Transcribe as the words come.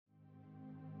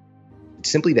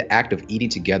simply the act of eating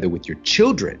together with your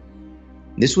children.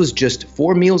 This was just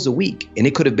 4 meals a week, and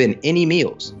it could have been any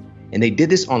meals. And they did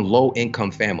this on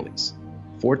low-income families.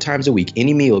 4 times a week,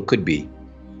 any meal it could be,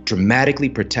 dramatically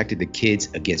protected the kids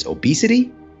against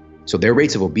obesity. So their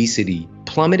rates of obesity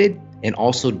plummeted, and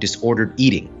also disordered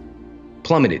eating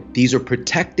plummeted. These are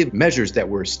protective measures that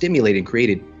were stimulated and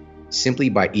created simply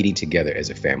by eating together as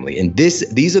a family. And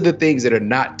these are the things that are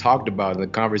not talked about in the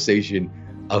conversation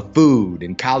of food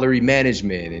and calorie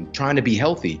management and trying to be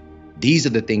healthy. These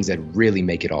are the things that really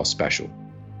make it all special.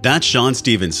 That's Shawn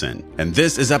Stevenson, and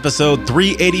this is episode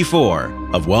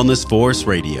 384 of Wellness Force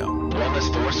Radio.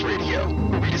 Wellness Force Radio,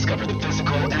 where we discover the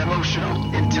physical and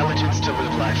emotional intelligence to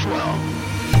live life well.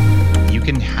 You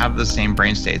can have the same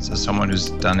brain states as someone who's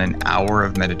done an hour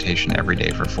of meditation every day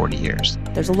for 40 years.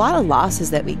 There's a lot of losses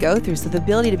that we go through, so the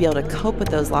ability to be able to cope with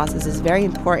those losses is very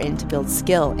important to build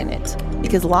skill in it,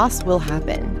 because loss will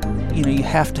happen. You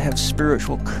have to have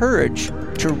spiritual courage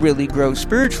to really grow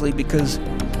spiritually, because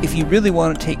if you really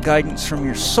want to take guidance from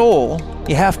your soul,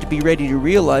 you have to be ready to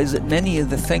realize that many of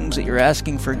the things that you're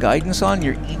asking for guidance on,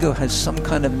 your ego has some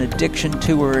kind of an addiction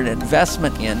to or an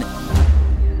investment in.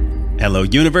 Hello,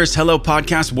 universe. Hello,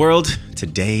 podcast world.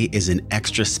 Today is an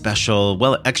extra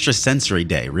special, extra sensory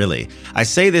day, really. I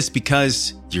say this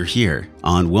because you're here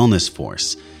on Wellness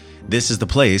Force. This is the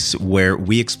place where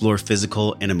we explore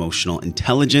physical and emotional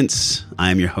intelligence.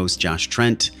 I am your host, Josh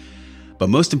Trent. But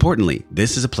most importantly,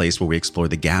 this is a place where we explore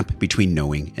the gap between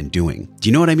knowing and doing. Do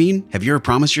you know what I mean? Have you ever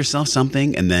promised yourself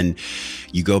something and then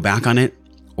you go back on it?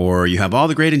 Or you have all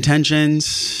the great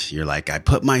intentions. You're like, I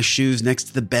put my shoes next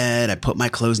to the bed. I put my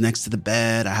clothes next to the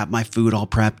bed. I have my food all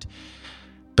prepped.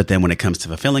 But then when it comes to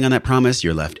fulfilling on that promise,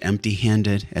 you're left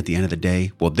empty-handed at the end of the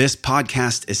day. Well, this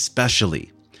podcast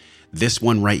especially, this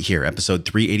one right here, episode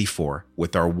 384,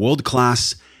 with our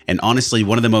world-class and honestly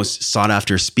one of the most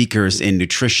sought-after speakers in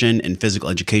nutrition and physical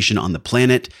education on the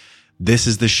planet, this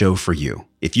is the show for you.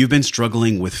 If you've been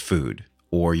struggling with food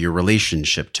or your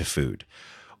relationship to food,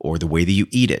 or the way that you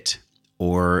eat it,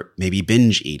 or maybe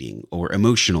binge eating or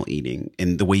emotional eating,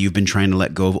 and the way you've been trying to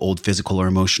let go of old physical or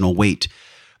emotional weight,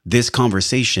 this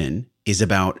conversation is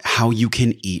about how you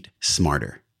can eat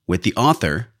smarter with the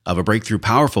author of a breakthrough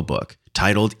powerful book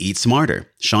titled Eat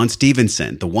Smarter. Shawn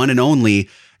Stevenson, the one and only,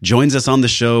 joins us on the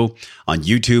show on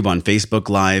YouTube, on Facebook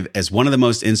Live, as one of the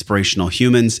most inspirational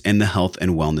humans in the health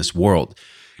and wellness world.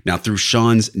 Now, through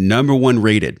Shawn's #1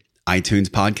 rated iTunes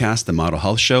podcast, The Model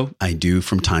Health Show, I do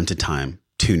from time to time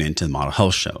tune into The Model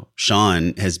Health Show.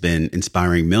 Shawn has been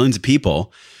inspiring millions of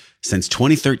people since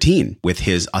 2013 with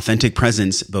his authentic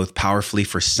presence, both powerfully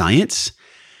for science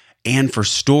and for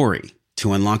story,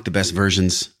 to unlock the best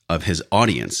versions of his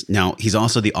audience. Now, he's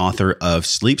also the author of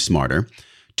Sleep Smarter,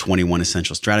 21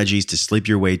 Essential Strategies to Sleep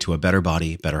Your Way to a Better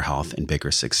Body, Better Health, and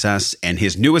Bigger Success. And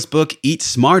his newest book, Eat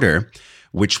Smarter,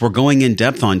 which we're going in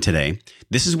depth on today.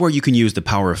 This is where you can use the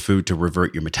power of food to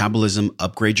revert your metabolism,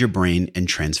 upgrade your brain, and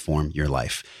transform your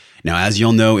life. Now, as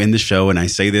you'll know in the show, and I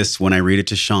say this when I read it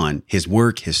to Shawn, his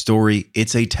work, his story,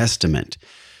 it's a testament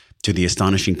to the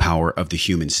astonishing power of the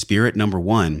human spirit,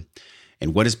 #1,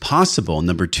 and what is possible,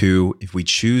 #2, if we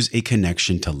choose a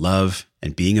connection to love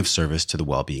and being of service to the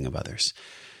well-being of others.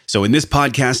 So in this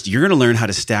podcast, you're going to learn how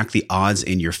to stack the odds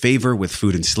in your favor with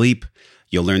food and sleep.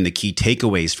 You'll learn the key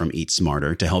takeaways from Eat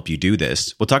Smarter to help you do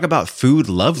this. We'll talk about food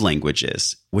love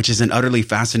languages, which is an utterly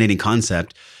fascinating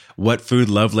concept, what food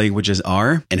love languages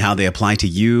are and how they apply to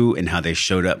you and how they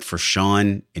showed up for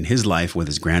Shawn in his life with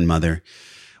his grandmother.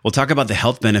 We'll talk about the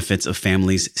health benefits of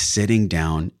families sitting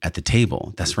down at the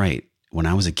table. That's right. When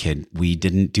I was a kid, we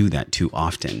didn't do that too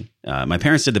often. My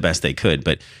parents did the best they could,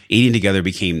 but eating together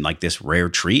became like this rare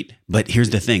treat. But here's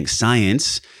the thing,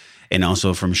 science, and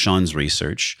also from Shawn's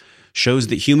research, shows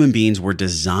that human beings were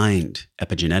designed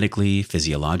epigenetically,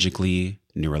 physiologically,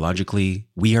 neurologically.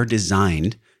 We are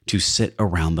designed to sit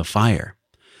around the fire.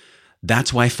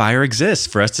 That's why fire exists,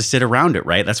 for us to sit around it,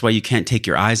 right? That's why you can't take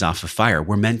your eyes off of fire.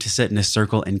 We're meant to sit in a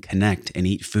circle and connect and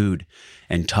eat food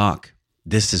and talk.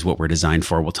 This is what we're designed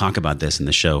for. We'll talk about this in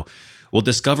the show. We'll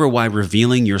discover why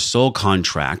revealing your soul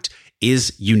contract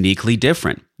is uniquely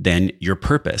different than your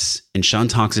purpose. And Shawn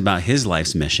talks about his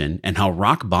life's mission and how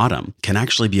rock bottom can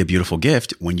actually be a beautiful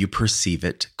gift when you perceive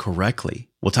it correctly.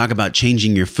 We'll talk about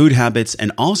changing your food habits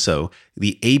and also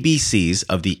the ABCs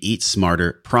of the Eat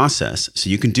Smarter process so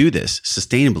you can do this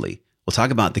sustainably. We'll talk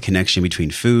about the connection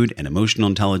between food and emotional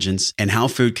intelligence and how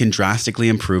food can drastically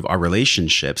improve our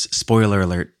relationships. Spoiler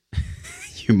alert,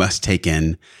 you must take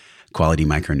in quality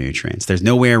micronutrients. There's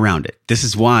no way around it. This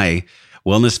is why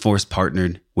Wellness Force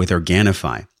partnered with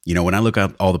Organifi. You know, when I look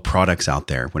up all the products out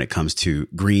there, when it comes to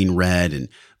green, red, and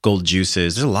gold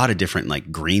juices, there's a lot of different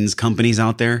like greens companies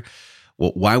out there.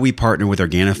 Well, why we partner with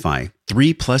Organifi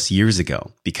 3+ years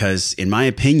ago, because in my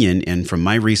opinion, and from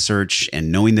my research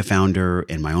and knowing the founder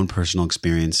and my own personal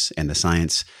experience and the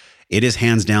science, it is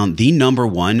hands down the number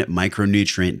one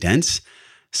micronutrient dense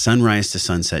sunrise to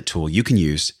sunset tool you can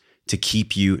use to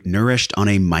keep you nourished on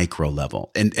a micro level.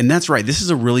 And that's right. This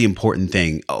is a really important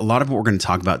thing. A lot of what we're going to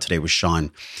talk about today with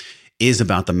Sean is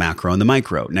about the macro and the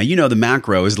micro. Now, you know, the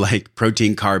macro is like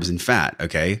protein, carbs, and fat,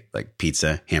 okay? Like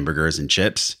pizza, hamburgers, and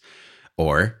chips,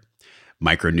 or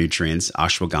micronutrients,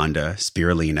 ashwagandha,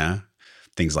 spirulina,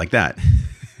 things like that.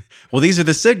 Well, these are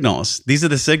the signals. These are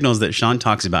the signals that Sean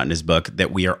talks about in his book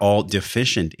that we are all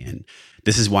deficient in.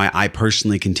 This is why I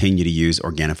personally continue to use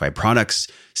Organifi products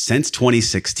since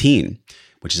 2016,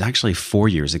 which is actually 4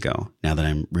 years ago, now that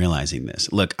I'm realizing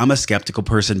this. Look, I'm a skeptical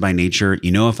person by nature. You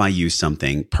know, if I use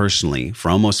something personally for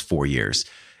almost 4 years,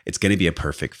 it's going to be a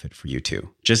perfect fit for you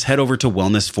too. Just head over to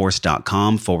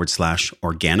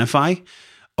wellnessforce.com/Organifi,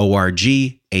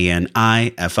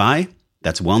 ORGANIFI.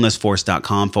 That's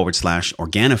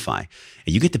wellnessforce.com/Organifi.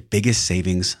 And you get the biggest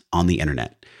savings on the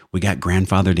internet. We got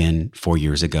grandfathered in 4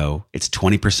 years ago. It's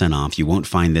 20% off. You won't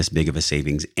find this big of a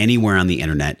savings anywhere on the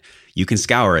internet. You can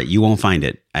scour it. You won't find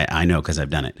it. I know because I've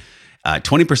done it.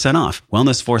 20% off.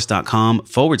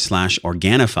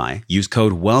 Wellnessforce.com/Organifi. Use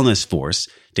code WellnessForce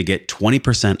to get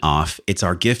 20% off. It's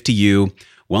our gift to you.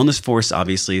 Wellness Force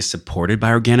obviously is supported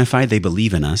by Organifi. They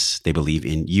believe in us. They believe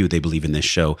in you. They believe in this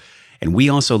show. And we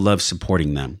also love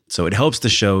supporting them. So it helps the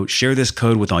show. Share this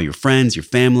code with all your friends, your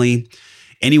family,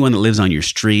 anyone that lives on your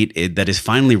street that is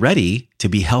finally ready to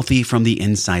be healthy from the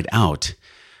inside out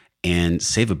and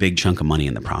save a big chunk of money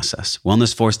in the process.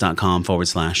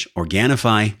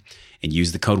 Wellnessforce.com/Organifi and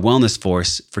use the code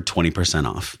WellnessForce for 20%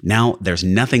 off. Now there's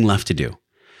nothing left to do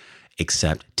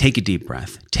except take a deep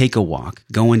breath, take a walk,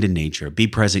 go into nature, be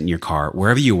present in your car,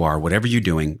 wherever you are, whatever you're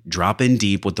doing, drop in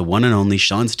deep with the one and only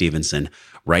Sean Stephenson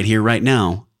right here, right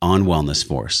now on Wellness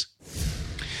Force.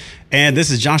 And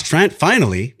this is Josh Trent,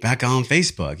 finally back on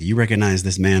Facebook. You recognize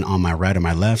this man on my right or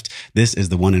my left. This is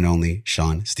the one and only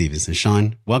Sean Stephenson.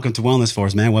 Sean, welcome to Wellness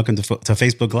Force, man. Welcome to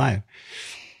Facebook Live.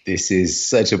 This is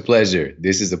such a pleasure.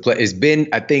 It's been,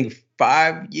 I think,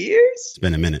 5 years. It's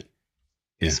been a minute.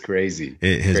 Yeah. It's crazy.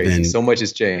 It has been. So much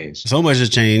has changed. So much has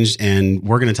changed. And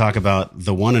we're going to talk about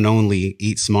the one and only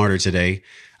Eat Smarter today.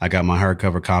 I got my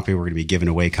hardcover copy. We're going to be giving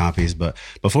away copies. But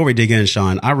before we dig in,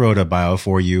 Sean, I wrote a bio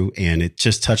for you and it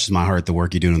just touches my heart, the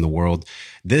work you're doing in the world.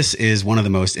 This is one of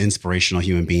the most inspirational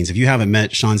human beings. If you haven't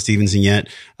met Sean Stephenson yet,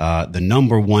 the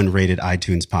 #1 rated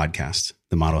iTunes podcast,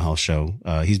 The Model Health Show.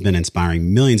 He's been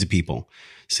inspiring millions of people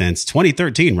since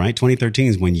 2013, right? 2013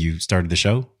 is when you started the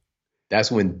show. That's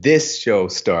when this show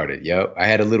started. Yep. I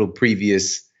had a little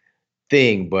previous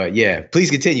thing, but yeah,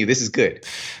 please continue. This is good.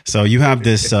 So you have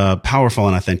this powerful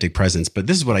and authentic presence, but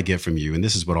this is what I get from you. And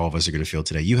this is what all of us are going to feel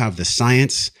today. You have the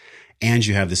science and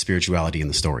you have the spirituality in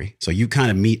the story. So you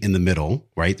kind of meet in the middle,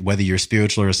 right? Whether you're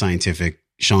spiritual or scientific,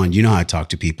 Sean, you know how to talk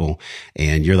to people,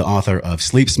 and you're the author of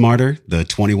Sleep Smarter, the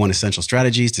 21 essential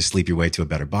strategies to sleep your way to a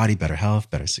better body, better health,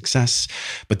 better success.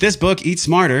 But this book, Eat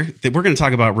Smarter, that we're going to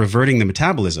talk about reverting the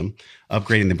metabolism,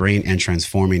 upgrading the brain, and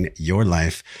transforming your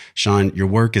life. Sean, your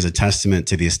work is a testament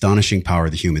to the astonishing power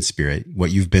of the human spirit,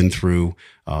 what you've been through,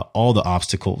 all the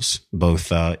obstacles,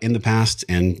 both in the past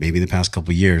and maybe the past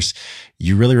couple of years.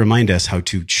 You really remind us how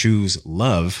to choose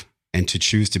love and to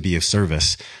choose to be of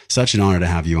service. Such an honor to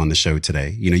have you on the show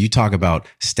today. You know, you talk about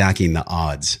stacking the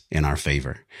odds in our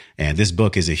favor. And this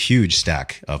book is a huge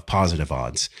stack of positive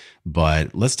odds.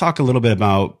 But let's talk a little bit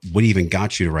about what even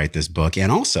got you to write this book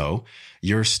and also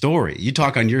your story. You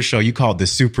talk on your show, you call it the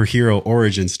superhero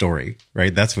origin story,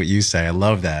 right? That's what you say. I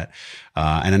love that.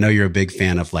 And I know you're a big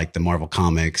fan of like the Marvel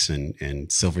comics and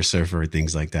Silver Surfer,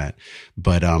 things like that.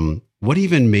 But what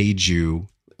even made you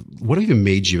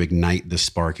ignite the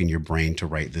spark in your brain to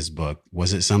write this book?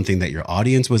 Was it something that your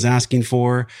audience was asking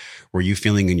for? Were you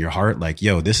feeling in your heart like,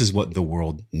 yo, this is what the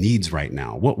world needs right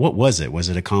now? What was it? Was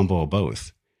it a combo of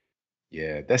both?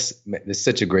 Yeah, that's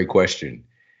such a great question.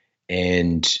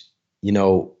 And, you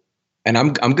know, and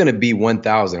I'm going to be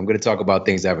 1,000. I'm going to talk about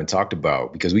things I haven't talked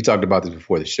about because we talked about this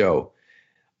before the show.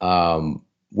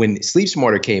 When Sleep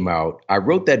Smarter came out, I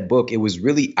wrote that book. It was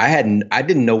really, I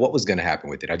didn't know what was going to happen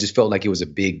with it. I just felt like it was a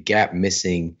big gap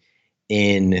missing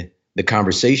in the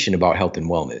conversation about health and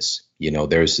wellness. You know,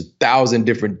 there's 1,000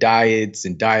 different diets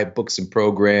and diet books and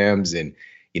programs and,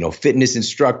 you know, fitness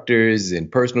instructors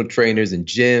and personal trainers and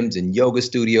gyms and yoga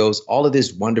studios. All of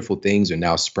these wonderful things are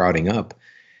now sprouting up.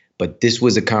 But this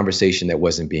was a conversation that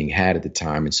wasn't being had at the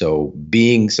time. And so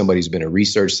being somebody who's been a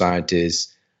research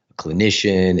scientist, a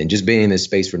clinician, and just being in this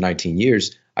space for 19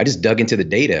 years, I just dug into the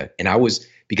data. And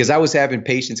because I was having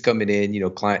patients coming in,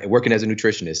 working as a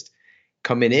nutritionist,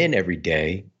 coming in every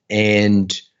day.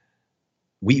 And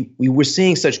we were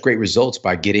seeing such great results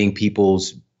by getting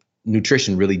people's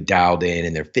nutrition really dialed in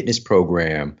and their fitness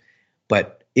program.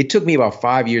 But it took me about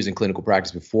 5 years in clinical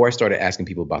practice before I started asking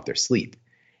people about their sleep.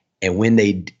 And when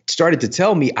they started to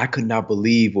tell me, I could not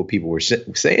believe what people were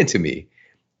saying to me.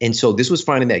 And so this was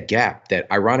finding that gap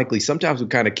that ironically sometimes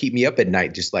would kind of keep me up at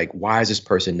night, just like, why is this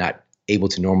person not able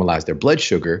to normalize their blood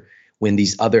sugar when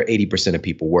these other 80% of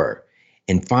people were?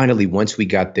 And finally, once we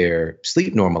got their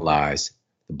sleep normalized,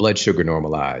 the blood sugar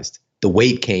normalized, the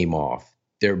weight came off,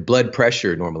 their blood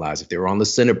pressure normalized, if they were on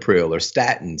lisinopril or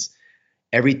statins,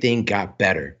 everything got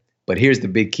better. But here's the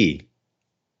big key.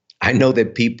 I know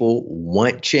that people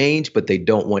want change, but they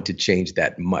don't want to change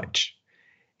that much.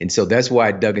 And so that's why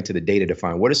I dug into the data to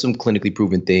find what are some clinically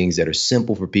proven things that are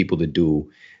simple for people to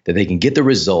do, that they can get the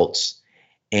results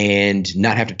and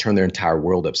not have to turn their entire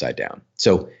world upside down.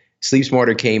 So Sleep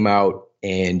Smarter came out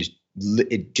and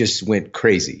it just went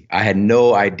crazy. I had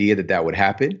no idea that would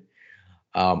happen.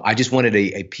 I just wanted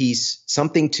a piece,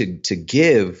 something to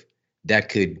give that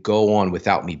could go on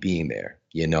without me being there,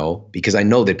 because I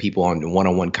know that people on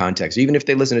one-on-one context, even if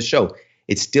they listen to the show,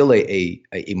 it's still a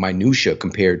minutia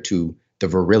compared to the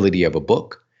virility of a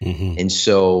book. Mm-hmm. And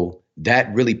so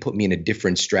that really put me in a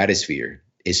different stratosphere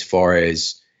as far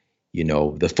as,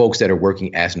 the folks that are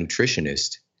working as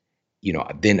nutritionists.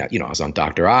 Then I was on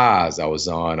Dr. Oz, I was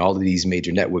on all of these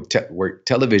major network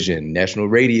television, national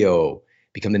radio,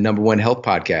 become the #1 health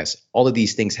podcast. All of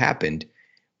these things happened,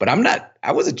 but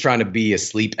I wasn't trying to be a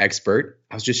sleep expert.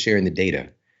 I was just sharing the data.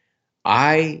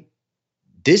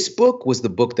 This book was the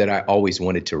book that I always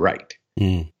wanted to write,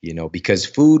 because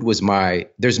food was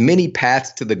there's many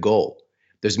paths to the goal.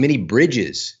 There's many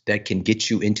bridges that can get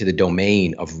you into the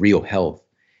domain of real health.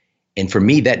 And for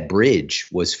me, that bridge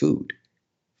was food.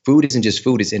 Food isn't just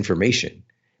food, it's information.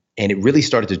 And it really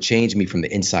started to change me from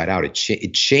the inside out.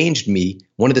 It changed me.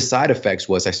 One of the side effects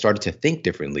was I started to think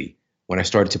differently when I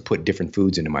started to put different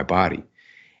foods into my body.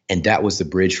 And that was the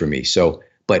bridge for me. So,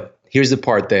 but here's the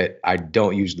part that I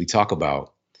don't usually talk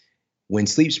about. When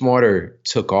Sleep Smarter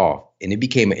took off and it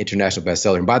became an international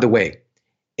bestseller, and by the way,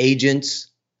 agents,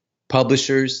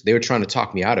 publishers, they were trying to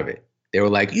talk me out of it. They were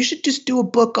like, you should just do a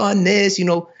book on this,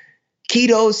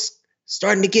 keto's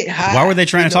starting to get high. Why were they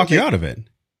trying to talk you out of it?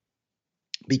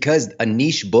 Because a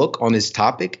niche book on this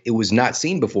topic, it was not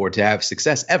seen before to have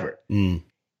success ever.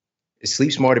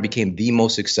 Sleep Smarter became the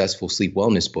most successful sleep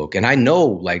wellness book. And I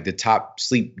know the top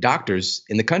sleep doctors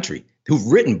in the country who've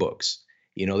written books.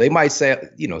 They might say,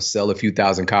 sell a few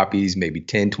thousand copies, maybe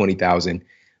 10, 20,000.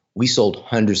 We sold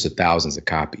hundreds of thousands of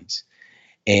copies.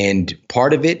 And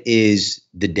part of it is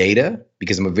the data,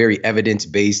 because I'm a very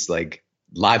evidence-based,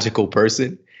 logical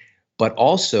person, but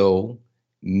also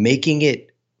making it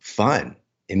fun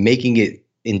and making it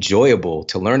enjoyable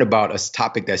to learn about a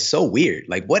topic that's so weird.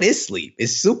 Like, what is sleep?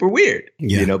 It's super weird,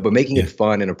 but making it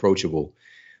fun and approachable.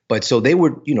 But so they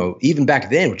were, even back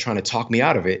then were trying to talk me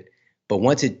out of it. But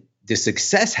once the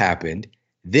success happened,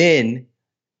 then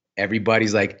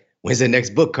everybody's like, when's the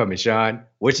next book coming, Sean?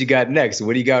 What you got next?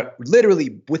 What do you got? Literally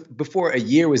before a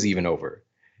year was even over.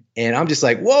 And I'm just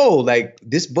like, whoa,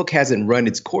 this book hasn't run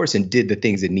its course and did the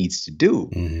things it needs to do.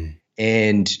 Mm-hmm.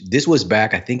 And this was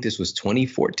back, I think this was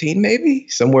 2014, maybe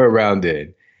somewhere around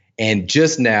then. And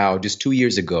just 2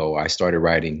 years ago, I started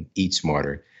writing Eat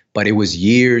Smarter. But it was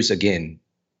years, again,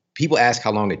 people ask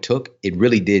how long it took. It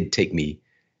really did take me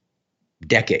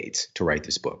decades to write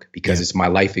this book because it's my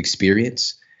life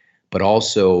experience. But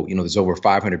also, there's over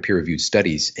 500 peer-reviewed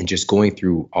studies and just going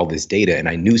through all this data. And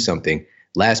I knew something.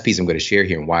 Last piece I'm going to share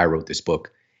here and why I wrote this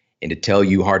book, and to tell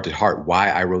you heart to heart why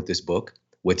I wrote this book,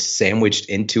 what's sandwiched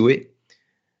into it.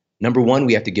 Number one,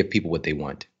 we have to give people what they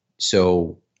want.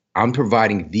 So I'm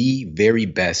providing the very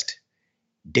best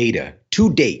data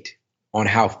to date on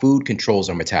how food controls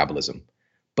our metabolism,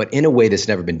 but in a way that's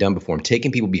never been done before. I'm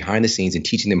taking people behind the scenes and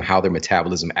teaching them how their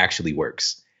metabolism actually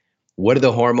works. What are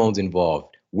the hormones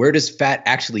involved? Where does fat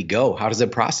actually go? How does the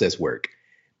process work?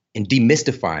 And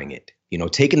demystifying it,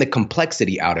 taking the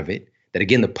complexity out of it, that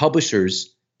again, the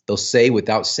publishers, they'll say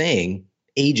without saying,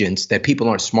 agents, that people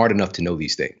aren't smart enough to know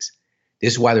these things.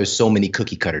 This is why there's so many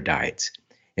cookie cutter diets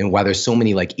and why there's so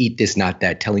many eat this, not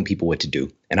that, telling people what to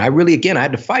do. And I really, again, I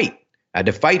had to fight. I had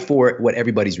to fight for what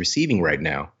everybody's receiving right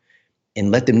now and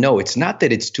let them know it's not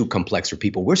that it's too complex for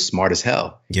people. We're smart as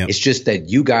hell. Yep. It's just that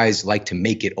you guys like to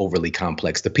make it overly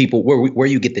complex. The people where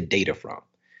you get the data from.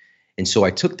 And so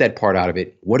I took that part out of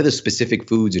it. What are the specific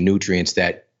foods and nutrients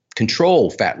that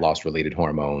control fat loss related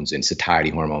hormones and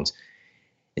satiety hormones?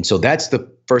 And so that's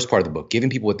the first part of the book, giving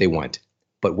people what they want.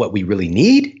 But what we really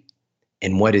need,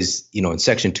 and what is, in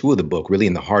section 2 of the book, really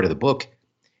in the heart of the book,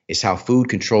 is how food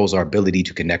controls our ability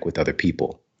to connect with other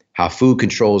people, how food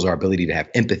controls our ability to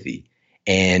have empathy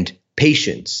and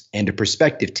patience and a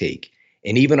perspective take,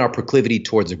 and even our proclivity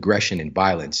towards aggression and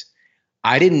violence.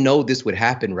 I didn't know this would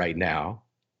happen right now,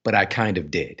 but I kind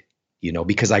of did,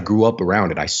 because I grew up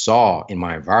around it. I saw in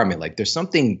my environment, like there's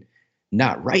something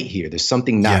not right here. There's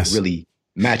something not really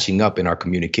matching up in our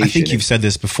communication. I think you've said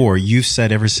this before. You've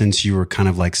said ever since you were kind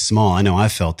of like small, I know I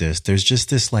felt this, there's just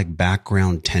this like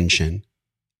background tension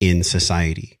in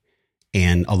society.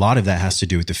 And a lot of that has to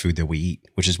do with the food that we eat,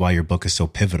 which is why your book is so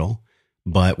pivotal.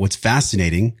 But what's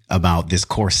fascinating about this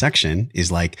core section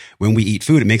is like when we eat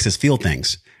food, it makes us feel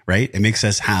things, right? It makes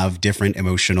us have different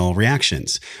emotional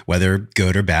reactions, whether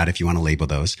good or bad, if you want to label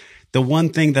those. The one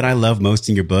thing that I love most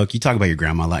in your book, you talk about your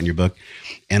grandma a lot in your book.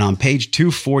 And on page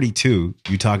 242,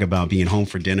 you talk about being home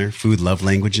for dinner, food, love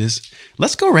languages.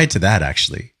 Let's go right to that,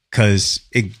 actually, because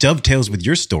it dovetails with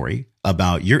your story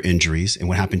about your injuries and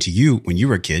what happened to you when you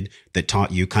were a kid that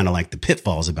taught you kind of like the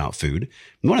pitfalls about food.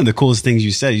 And one of the coolest things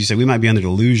you said we might be under the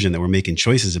illusion that we're making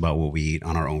choices about what we eat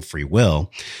on our own free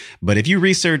will. But if you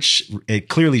research, it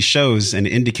clearly shows and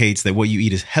indicates that what you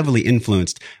eat is heavily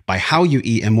influenced by how you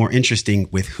eat and more interesting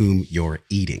with whom you're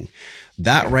eating.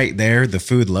 That right there, the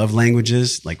food love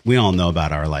languages, like we all know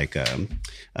about our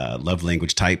love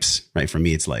language types, right? For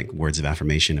me, it's like words of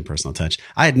affirmation and personal touch.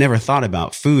 I had never thought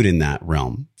about food in that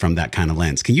realm from that kind of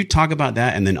lens. Can you talk about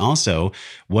that? And then also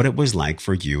what it was like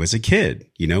for you as a kid,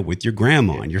 with your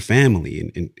grandma and your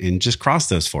family, and just cross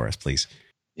those for us, please.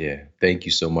 Yeah. Thank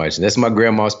you so much. And that's my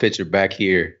grandma's picture back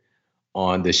here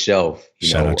on the shelf.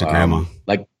 Shout out to grandma.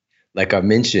 Like I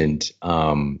mentioned,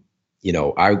 I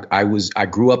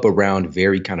grew up around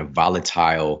very kind of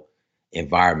volatile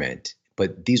environment,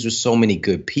 but these were so many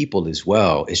good people as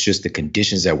well. It's just the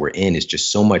conditions that we're in. It's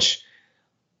just so much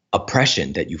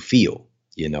oppression that you feel,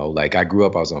 like I grew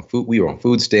up, we were on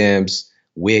food stamps,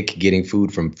 WIC, getting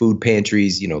food from food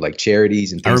pantries, like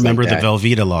charities and things like that. I remember the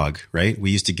Velveeta log, right?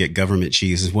 We used to get government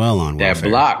cheese as well on welfare. That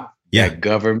block. Yeah. That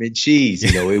government cheese,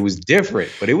 it was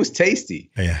different, but it was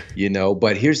tasty,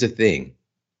 but here's the thing.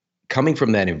 Coming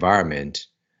from that environment,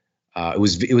 it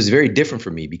was very different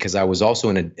for me because I was also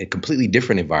in a completely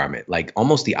different environment, like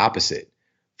almost the opposite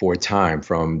for a time.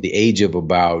 From the age of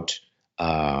about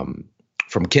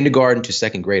from kindergarten to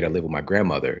second grade, I lived with my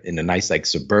grandmother in a nice like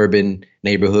suburban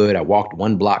neighborhood. I walked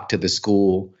 1 block to the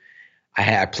school.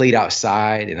 I played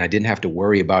outside and I didn't have to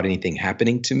worry about anything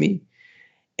happening to me.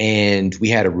 And we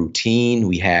had a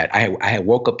routine. I had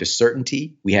woke up to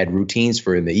certainty. We had routines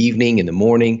for in the evening, in the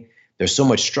morning. There's so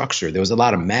much structure. There was a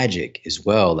lot of magic as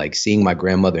well, like seeing my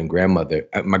grandmother and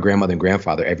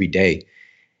grandfather every day.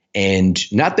 And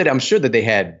not that I'm sure that they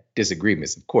had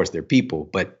disagreements. Of course, they're people,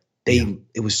 but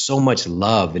it was so much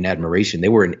love and admiration. They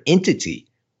were an entity.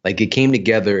 Like it came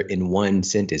together in one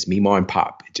sentence, Mima and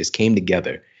Pop. It just came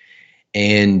together.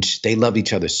 And they loved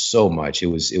each other so much. It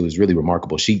was really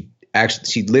remarkable. She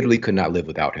literally could not live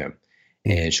without him.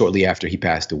 And shortly after he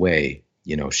passed away,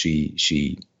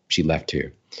 she left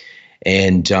here.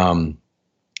 And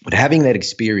but having that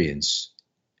experience,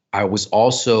 I was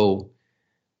also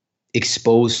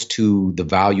exposed to the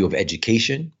value of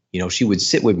education. She would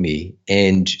sit with me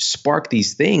and spark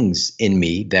these things in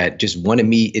me that just wanted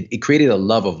me. It created a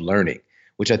love of learning,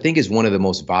 which I think is one of the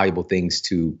most valuable things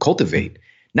to cultivate.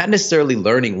 Not necessarily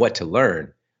learning what to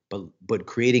learn, but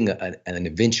creating an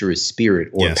adventurous spirit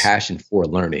or a passion for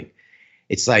learning.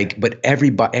 It's like, but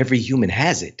every human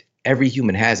has it. Every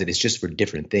human has it. It's just for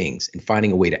different things and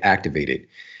finding a way to activate it.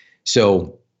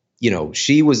 So,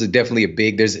 she was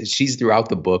definitely she's throughout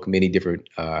the book, many different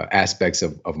aspects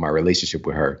of my relationship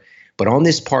with her. But on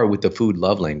this part with the food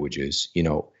love languages,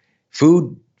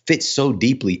 food fits so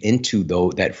deeply into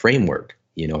that framework.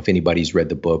 If anybody's read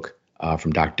the book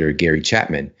from Dr. Gary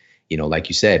Chapman, like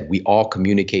you said, we all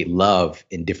communicate love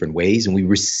in different ways and we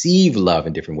receive love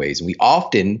in different ways. And we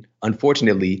often,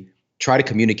 unfortunately, try to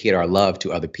communicate our love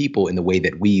to other people in the way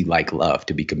that we like love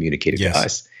to be communicated to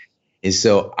us. And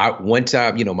so one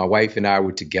time, my wife and I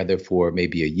were together for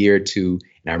maybe a year or two.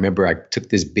 And I remember I took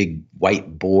this big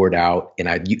white board out and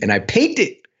I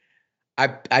painted.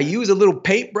 I used a little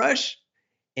paintbrush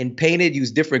and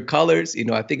used different colors.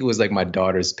 I think it was like my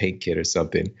daughter's paint kit or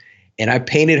something. And I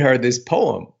painted her this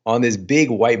poem on this big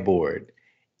whiteboard.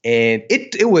 And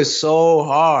it was so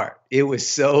hard. It was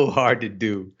so hard to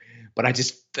do. But I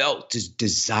just felt this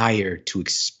desire to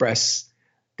express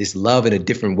this love in a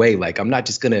different way. Like, I'm not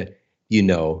just going to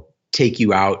take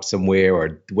you out somewhere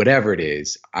or whatever it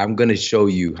is. I'm going to show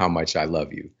you how much I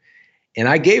love you. And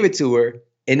I gave it to her.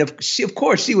 And of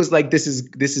course, she was like, this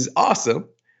is awesome.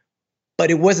 But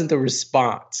it wasn't the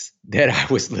response that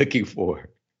I was looking for,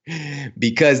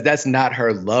 because that's not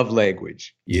her love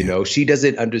language. She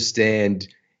doesn't understand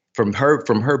from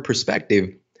her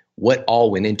perspective what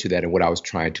all went into that and what I was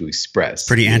trying to express.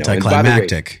 Pretty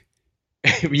anticlimactic.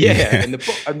 Yeah. And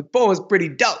the poem was pretty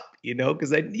dope,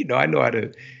 because I know how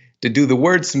to do the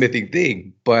wordsmithing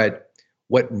thing. But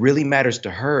what really matters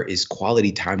to her is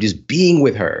quality time, just being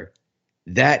with her.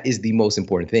 That is the most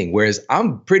important thing. Whereas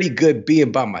I'm pretty good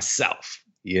being by myself,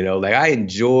 like I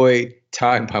enjoy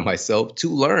time by myself to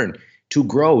learn, to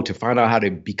grow, to find out how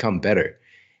to become better.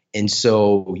 And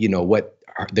so, what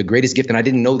the greatest gift, and I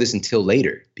didn't know this until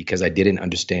later because I didn't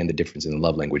understand the difference in the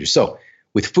love languages. So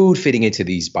with food fitting into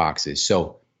these boxes.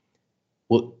 So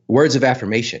words of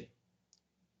affirmation.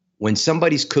 When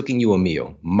somebody's cooking you a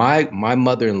meal, my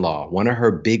mother-in-law, one of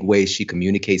her big ways she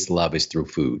communicates love is through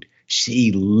food.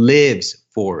 She lives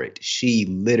for it. She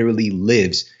literally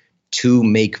lives to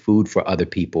make food for other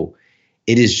people.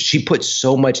 She puts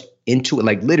so much into it,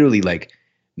 like literally,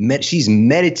 she's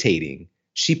meditating.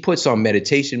 She puts on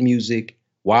meditation music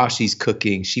while she's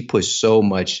cooking. She puts so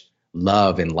much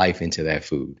love and life into that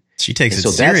food. She takes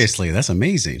it seriously. That's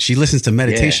amazing. She listens to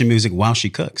meditation music while she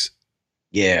cooks.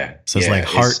 Yeah. So it's like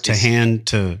heart to hand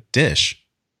to dish.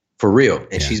 For real.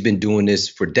 And she's been doing this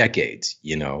for decades,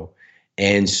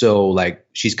 And so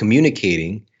she's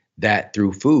communicating that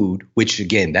through food, which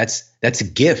again, that's a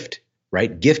gift,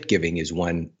 right? Gift giving is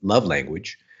one love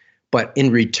language. But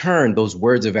in return, those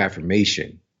words of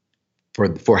affirmation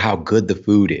for how good the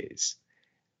food is,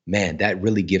 man, that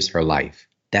really gives her life.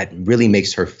 That really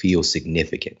makes her feel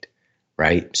significant,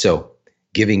 right? So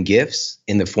giving gifts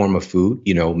in the form of food,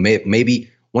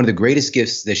 maybe one of the greatest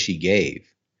gifts that she gave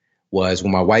was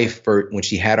when my wife, when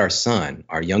she had our son,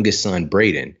 our youngest son,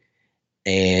 Braden,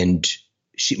 and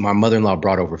my mother-in-law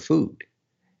brought over food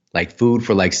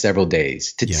for several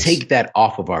days to take that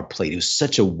off of our plate. It was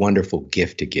such a wonderful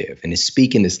gift to give, and to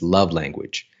speak in this love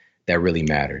language that really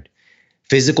mattered.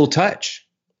 Physical touch,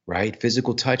 right?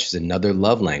 Physical touch is another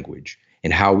love language,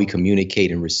 and how we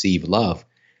communicate and receive love.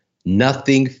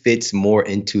 Nothing fits more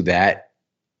into that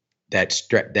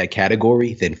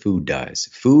category than food does.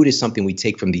 Food is something we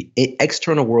take from the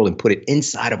external world and put it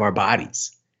inside of our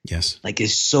bodies. Yes.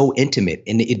 It's so intimate,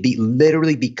 and it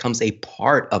literally becomes a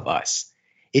part of us.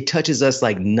 It touches us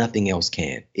like nothing else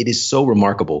can. It is so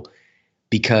remarkable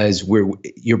because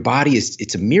your body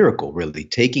it's a miracle, really,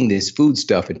 taking this food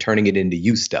stuff and turning it into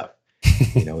you stuff.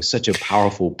 It's such a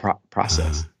powerful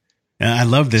process. And I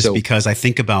love this because I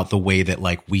think about the way that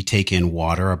we take in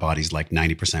water, our body's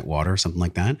 90% water or something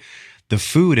like that. The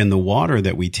food and the water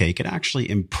that we take, it actually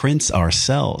imprints our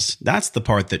cells. That's the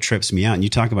part that trips me out. And you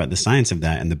talk about the science of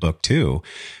that in the book too.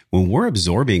 When we're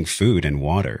absorbing food and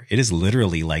water, it is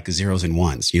literally like zeros and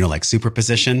ones, like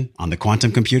superposition on the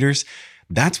quantum computers.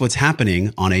 That's what's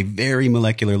happening on a very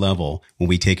molecular level when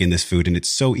we take in this food. And it's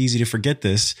so easy to forget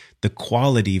this, the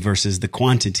quality versus the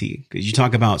quantity. Because you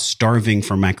talk about starving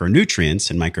for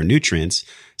macronutrients,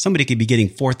 somebody could be getting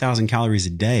 4,000 calories a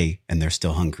day and they're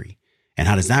still hungry. And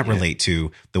how does that relate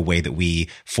to the way that we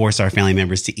force our family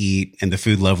members to eat? And the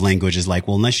food love language is well,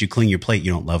 unless you clean your plate,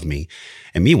 you don't love me.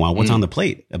 And meanwhile, what's on the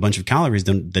plate? A bunch of calories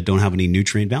that don't have any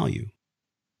nutrient value.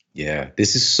 Yeah,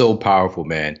 this is so powerful,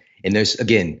 man. And there's,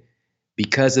 again,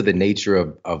 because of the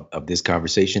nature of this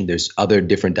conversation, there's other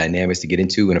different dynamics to get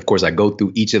into. And of course, I go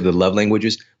through each of the love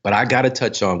languages, but I got to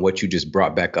touch on what you just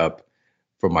brought back up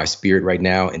for my spirit right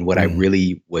now. And what I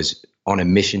really was on a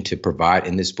mission to provide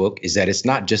in this book is that it's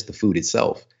not just the food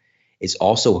itself. It's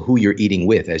also who you're eating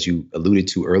with, as you alluded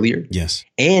to earlier. Yes.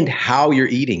 And how you're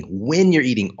eating, when you're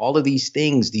eating. All of these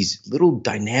things, these little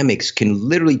dynamics can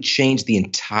literally change the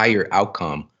entire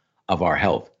outcome of our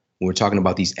health when we're talking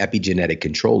about these epigenetic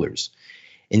controllers.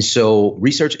 And so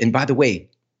research, and by the way,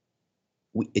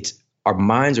 our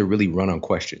minds are really run on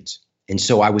questions. And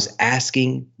so I was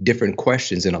asking different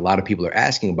questions, and a lot of people are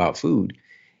asking about food.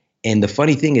 And the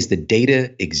funny thing is the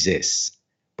data exists,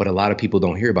 but a lot of people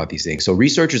don't hear about these things. So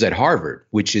researchers at Harvard,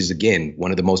 which is, again, one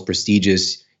of the most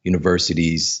prestigious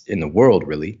universities in the world,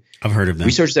 really. I've heard of them.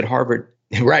 Researchers at Harvard.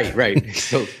 Right.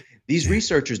 So these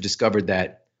researchers discovered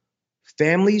that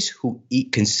families who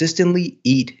consistently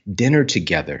eat dinner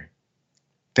together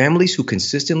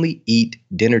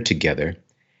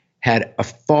had a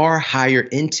far higher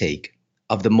intake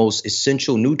of the most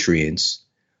essential nutrients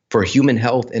for human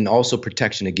health and also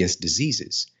protection against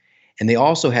diseases. And they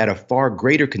also had a far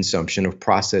greater consumption of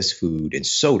processed food and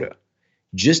soda.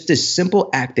 Just this simple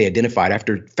act they identified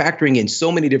after factoring in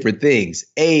so many different things,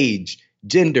 age,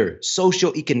 gender,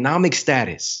 social, economic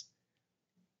status.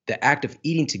 The act of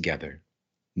eating together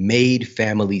made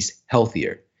families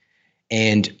healthier.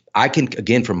 And I can,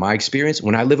 again, from my experience,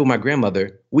 when I lived with my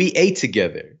grandmother, we ate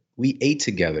together. We ate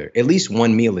together at least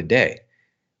one meal a day.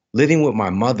 Living with my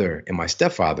mother and my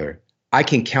stepfather, I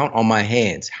can count on my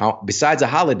hands how, besides a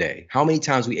holiday, how many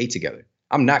times we ate together.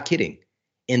 I'm not kidding.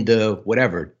 In the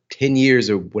 10 years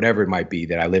or whatever it might be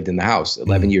that I lived in the house,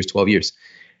 11 years, 12 years,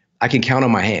 I can count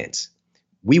on my hands.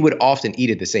 We would often eat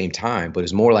at the same time, but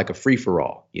it's more like a free for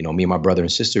all. Me and my brother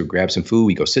and sister would grab some food.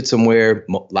 We go sit somewhere,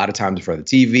 a lot of times in front of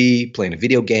the TV, playing a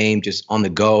video game, just on the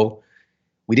go.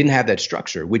 We didn't have that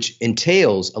structure, which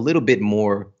entails a little bit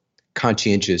more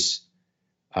conscientious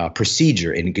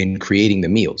procedure in creating the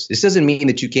meals. This doesn't mean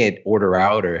that you can't order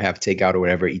out or have takeout or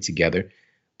whatever, eat together,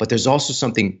 but there's also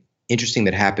something interesting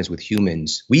that happens with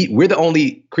humans. We're the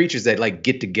only creatures that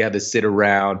get together, sit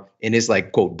around, and it's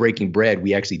like, quote, breaking bread.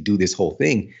 We actually do this whole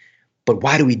thing. But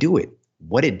why do we do it?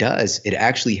 What it does, it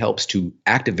actually helps to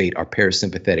activate our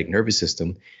parasympathetic nervous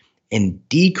system and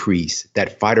decrease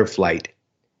that fight or flight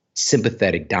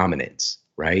sympathetic dominance,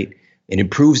 right? It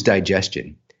improves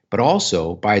digestion, but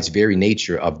also by its very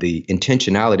nature of the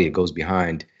intentionality that goes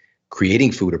behind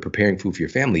creating food or preparing food for your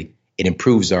family, it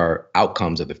improves our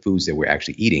outcomes of the foods that we're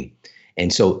actually eating.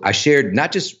 And so I shared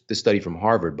not just the study from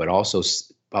Harvard, but also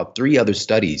about 3 other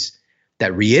studies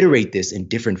that reiterate this in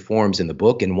different forms in the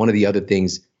book. And one of the other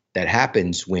things that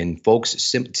happens when folks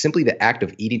simply the act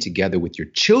of eating together with your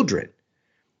children,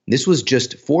 this was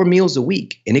just 4 meals a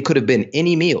week, and it could have been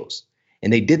any meals.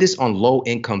 And they did this on low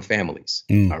income families.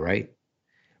 All right.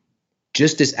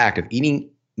 Just this act of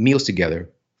eating meals together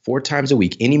 4 times a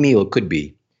week, any meal it could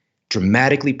be,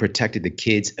 dramatically protected the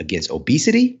kids against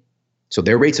obesity. So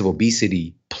their rates of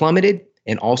obesity plummeted,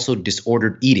 and also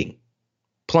disordered eating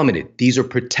plummeted. These are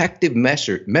protective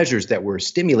measures that were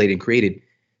stimulated and created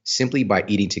simply by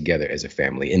eating together as a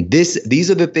family. And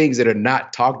these are the things that are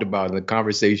not talked about in the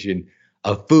conversation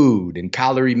of food and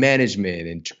calorie management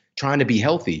and trying to be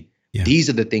healthy. Yeah. These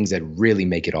are the things that really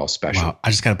make it all special. Wow. I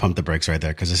just got to pump the brakes right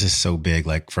there because this is so big.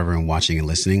 Like for everyone watching and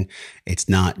listening, it's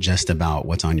not just about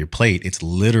what's on your plate. It's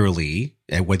literally,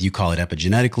 whether you call it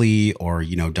epigenetically or,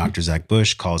 Dr. Zach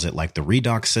Bush calls it like the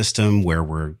redox system where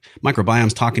we're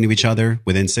microbiomes talking to each other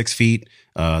within 6 feet.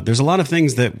 There's a lot of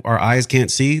things that our eyes can't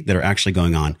see that are actually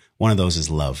going on. One of those is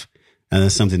love. And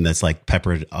that's something that's like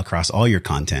peppered across all your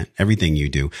content, everything you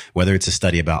do, whether it's a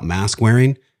study about mask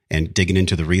wearing and digging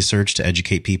into the research to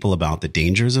educate people about the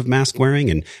dangers of mask wearing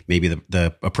and maybe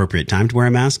the appropriate time to wear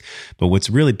a mask. But what's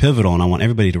really pivotal, and I want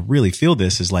everybody to really feel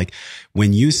this, is like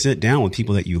when you sit down with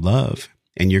people that you love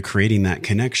and you're creating that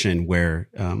connection where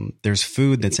there's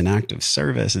food that's an act of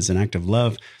service, it's an act of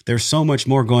love. There's so much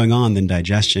more going on than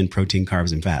digestion, protein,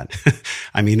 carbs, and fat.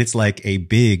 I mean, it's like a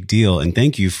big deal. And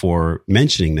thank you for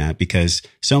mentioning that because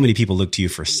so many people look to you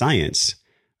for science.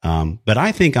 But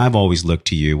I think I've always looked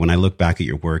to you when I look back at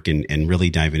your work and really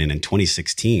diving in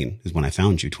 2016 is when I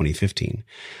found you, 2015.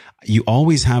 You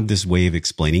always have this way of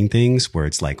explaining things where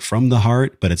it's like from the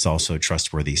heart, but it's also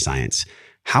trustworthy science.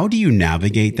 How do you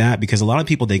navigate that? Because a lot of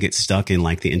people, they get stuck in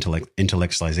like the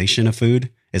intellectualization of food.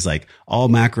 It's like all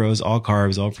macros, all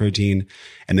carbs, all protein.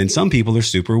 And then some people are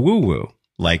super woo woo.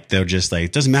 Like they're just like,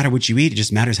 it doesn't matter what you eat. It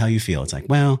just matters how you feel. It's like,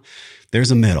 well,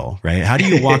 there's a middle, right? How do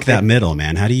you walk that middle,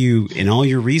 man? How do you, in all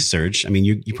your research, I mean,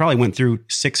 you probably went through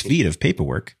 6 feet of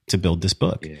paperwork to build this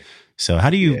book. Yeah. So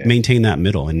how do you maintain that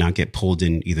middle and not get pulled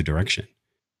in either direction?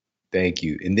 Thank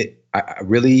you. And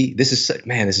this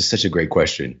is such a great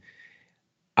question.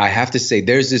 I have to say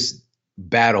there's this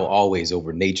battle always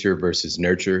over nature versus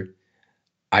nurture.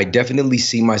 I definitely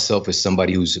see myself as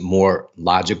somebody who's more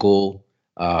logical,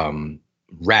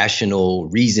 rational,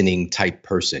 reasoning type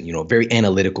person, very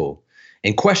analytical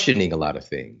and questioning a lot of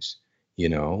things,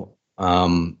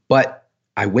 but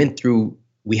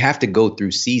we have to go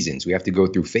through seasons. We have to go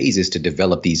through phases to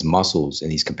develop these muscles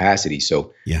and these capacities.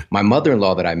 So my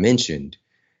mother-in-law that I mentioned,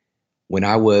 when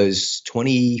I was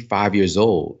 25 years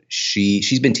old,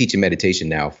 she's been teaching meditation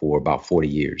now for about 40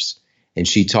 years. And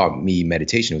she taught me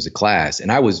meditation. It was a class.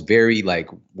 And I was very like,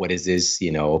 what is this?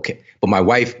 Okay. But my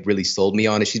wife really sold me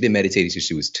on it. She's been meditating since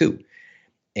she was 2.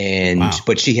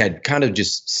 But she had kind of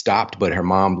just stopped, but her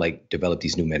mom developed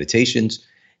these new meditations.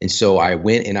 And so I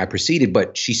went and I proceeded,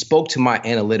 but she spoke to my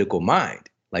analytical mind.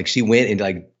 Like she went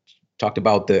and talked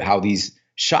about how these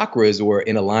chakras were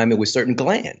in alignment with certain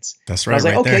glands. That's right. And I was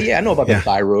like, right okay, there. yeah, I know about the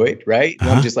thyroid, right? And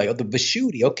I'm just like, the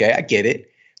Vishuddhi. Okay, I get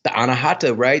it. The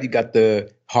Anahata, right? You got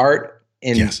the heart.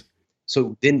 And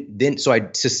so then I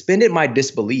suspended my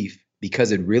disbelief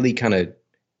because it really kind of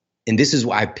And this is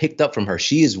what I picked up from her.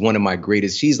 She is one of my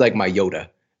greatest. She's like my Yoda.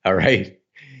 All right.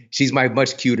 She's my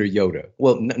much cuter Yoda.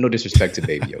 Well, no disrespect to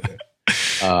Baby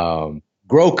Yoda.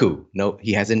 Grogu. No,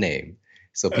 he has a name.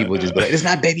 So people just be like, it's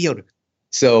not Baby Yoda.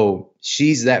 So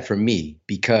she's that for me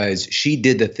because she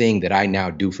did the thing that I now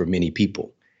do for many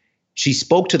people. She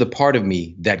spoke to the part of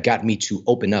me that got me to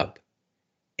open up.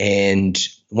 And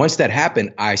once that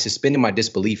happened, I suspended my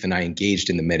disbelief and I engaged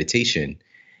in the meditation.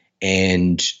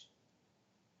 And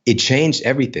it changed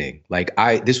everything. Like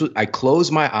I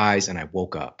closed my eyes and I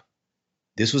woke up.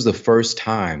 This was the first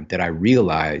time that I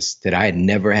realized that I had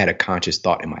never had a conscious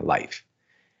thought in my life.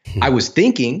 I was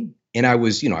thinking and I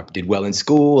was, I did well in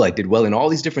school. I did well in all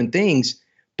these different things,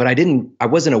 but I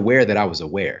wasn't aware that I was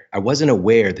aware. I wasn't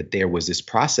aware that there was this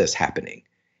process happening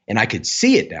and I could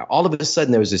see it now. All of a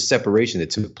sudden there was this separation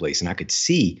that took place and I could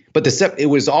see, but it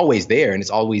was always there and it's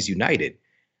always united.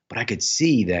 But I could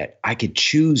see that I could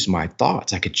choose my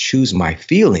thoughts. I could choose my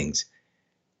feelings.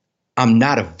 I'm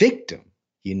not a victim,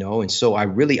 and so I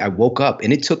woke up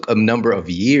and it took a number of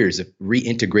years of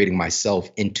reintegrating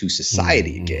myself into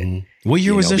society again. What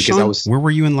year was this, Sean? Where were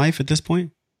you in life at this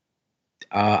point?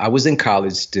 I was in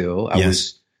college still. I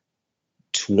was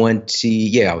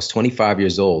 25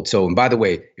 years old. So, and by the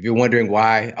way, if you're wondering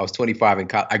why I was 25 in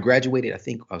college, I graduated, I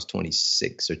think I was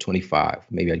 26 or 25.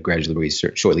 Maybe I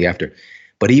graduated shortly after.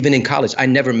 But even in college, I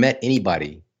never met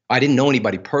anybody. I didn't know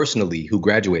anybody personally who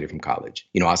graduated from college,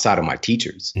 outside of my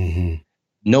teachers. Mm-hmm.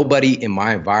 Nobody in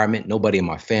my environment, nobody in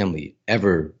my family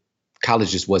ever, college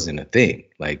just wasn't a thing.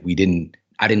 Like I didn't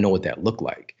know what that looked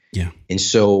like. Yeah. And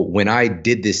so when I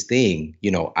did this thing,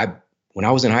 when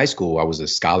I was in high school, I was a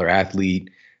scholar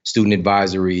athlete, student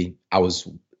advisory. I was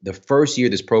the first year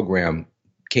this program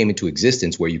came into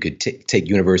existence where you could take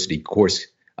university course,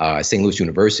 St. Louis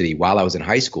University while I was in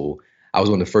high school. I was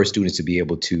one of the first students to be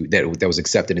able to, that was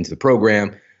accepted into the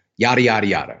program, yada, yada,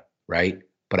 yada, right?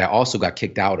 But I also got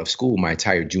kicked out of school my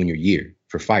entire junior year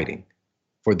for fighting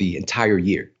for the entire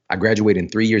year. I graduated in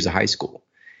 3 years of high school.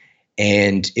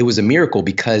 And it was a miracle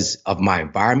because of my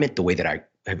environment, the way that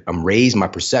I'm raised, my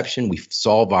perception. We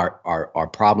solve our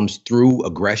problems through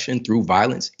aggression, through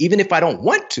violence, even if I don't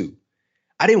want to.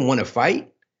 I didn't want to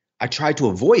fight. I tried to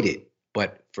avoid it.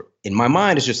 But in my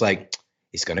mind, it's just like,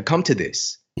 it's going to come to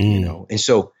this. And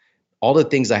so all the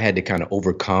things I had to kind of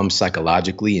overcome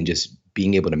psychologically and just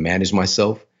being able to manage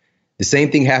myself. The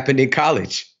same thing happened in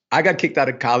college. I got kicked out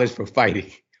of college for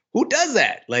fighting. Who does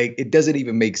that? Like, it doesn't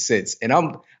even make sense. And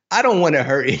I don't want to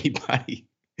hurt anybody.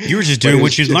 You were just doing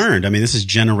what you learned. I mean, this is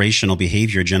generational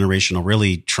behavior, generational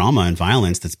really trauma and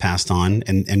violence that's passed on.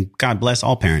 And God bless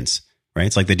all parents, right?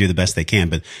 It's like they do the best they can,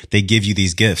 but they give you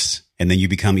these gifts. And then you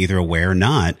become either aware or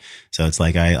not. So it's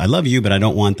like, I love you, but I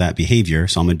don't want that behavior.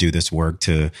 So I'm going to do this work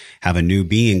to have a new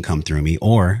being come through me,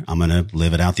 or I'm going to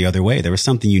live it out the other way. There was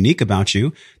something unique about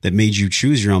you that made you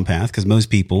choose your own path. Because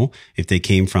most people, if they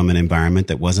came from an environment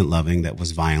that wasn't loving, that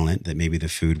was violent, that maybe the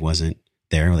food wasn't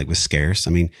there, like was scarce.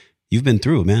 I mean, you've been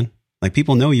through it, man. Like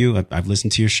people know you. I've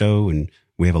listened to your show and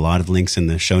we have a lot of links in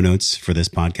the show notes for this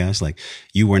podcast. Like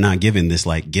you were not given this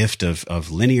like gift of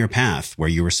linear path where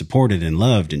you were supported and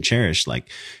loved and cherished. Like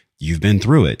you've been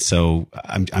through it. So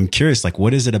I'm curious, like,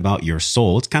 what is it about your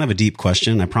soul? It's kind of a deep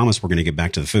question. I promise we're going to get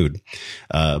back to the food.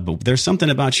 But there's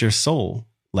something about your soul,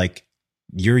 like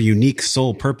your unique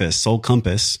soul purpose, soul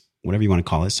compass, whatever you want to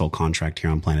call it, soul contract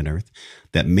here on planet Earth,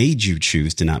 that made you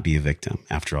choose to not be a victim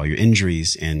after all your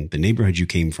injuries and the neighborhood you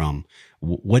came from.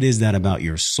 What is that about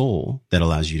your soul that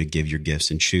allows you to give your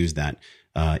gifts and choose that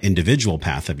individual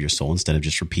path of your soul instead of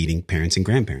just repeating parents and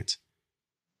grandparents?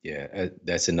 Yeah,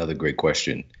 that's another great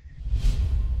question.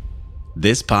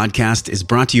 This podcast is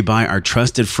brought to you by our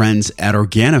trusted friends at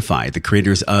Organifi, the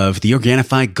creators of the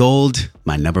Organifi Gold,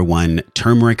 my #1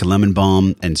 turmeric lemon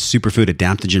balm and superfood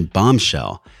adaptogen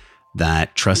bombshell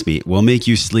that, trust me, will make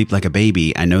you sleep like a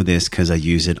baby. I know this because I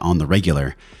use it on the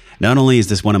regular. Not only is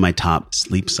this one of my top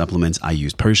sleep supplements I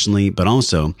use personally, but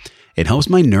also it helps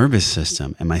my nervous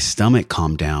system and my stomach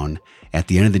calm down at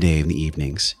the end of the day in the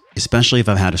evenings, especially if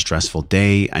I've had a stressful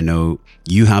day. I know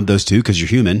you have those too because you're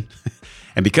human.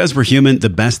 And because we're human, the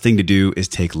best thing to do is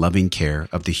take loving care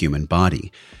of the human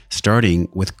body, starting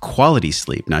with quality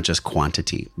sleep, not just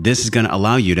quantity. This is going to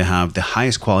allow you to have the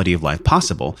highest quality of life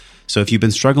possible. So if you've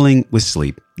been struggling with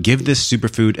sleep, give this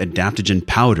superfood adaptogen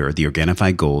powder, the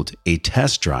Organifi Gold, a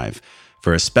test drive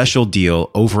for a special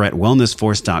deal over at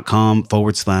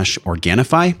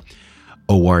wellnessforce.com/Organifi,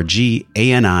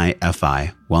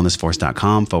 ORGANIFI,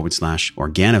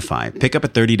 wellnessforce.com/Organifi. Pick up a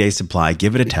 30-day supply,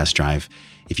 give it a test drive.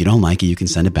 If you don't like it, you can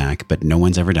send it back, but no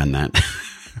one's ever done that,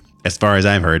 as far as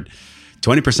I've heard.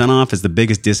 20% off is the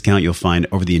biggest discount you'll find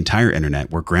over the entire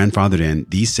internet. We're grandfathered in.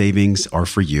 These savings are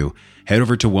for you. Head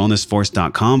over to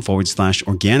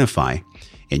wellnessforce.com/Organifi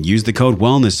and use the code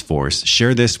WellnessForce.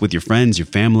 Share this with your friends, your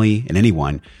family, and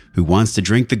anyone who wants to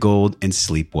drink the gold and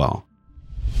sleep well.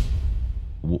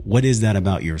 What is that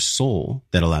about your soul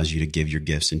that allows you to give your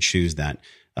gifts and choose that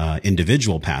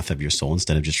individual path of your soul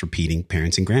instead of just repeating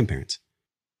parents and grandparents?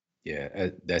 Yeah,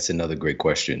 that's another great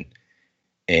question.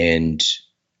 And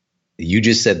you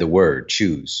just said the word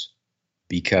choose,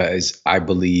 because I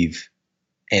believe,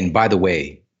 and by the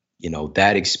way,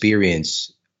 that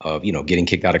experience of, getting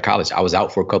kicked out of college, I was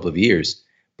out for a couple of years,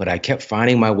 but I kept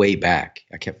finding my way back.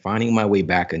 I kept finding my way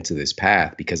back into this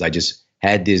path because I just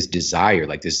had this desire,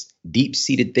 like this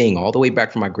deep-seated thing all the way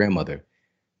back from my grandmother,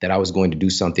 that I was going to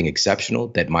do something exceptional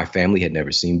that my family had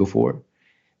never seen before,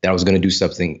 that I was going to do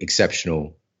something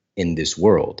exceptional in this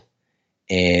world.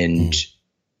 And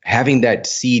having that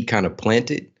seed kind of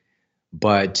planted,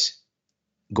 but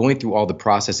going through all the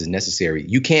processes necessary,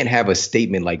 you can't have a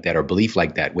statement like that or belief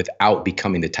like that without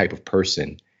becoming the type of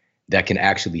person that can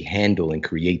actually handle and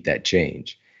create that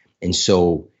change. And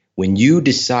so when you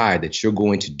decide that you're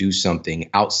going to do something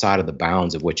outside of the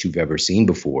bounds of what you've ever seen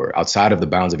before, outside of the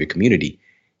bounds of your community,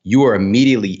 you are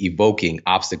immediately evoking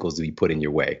obstacles to be put in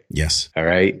your way. Yes. All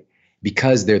right.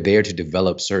 Because they're there to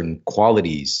develop certain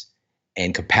qualities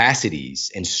and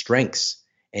capacities and strengths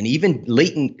and even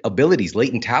latent abilities,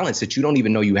 latent talents that you don't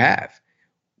even know you have.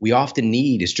 We often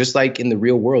need, it's just like in the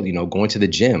real world, going to the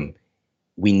gym.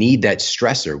 We need that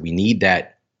stressor. We need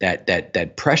that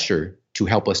pressure to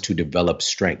help us to develop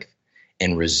strength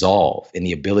and resolve and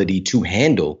the ability to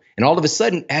handle. And all of a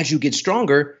sudden, as you get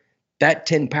stronger, that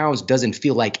 10 pounds doesn't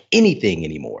feel like anything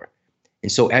anymore.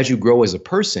 And so as you grow as a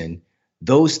person,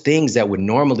 those things that would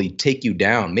normally take you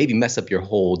down, maybe mess up your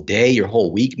whole day, your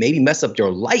whole week, maybe mess up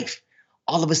your life,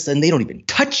 all of a sudden they don't even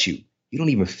touch you. You don't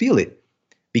even feel it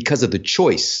because of the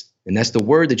choice. And that's the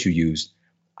word that you used.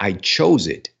 I chose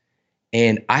it.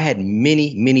 And I had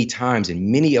many, many times, and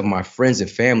many of my friends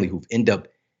and family who've ended up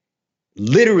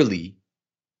literally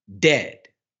dead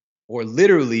or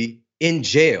literally in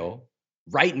jail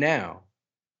right now.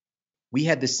 We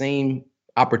had the same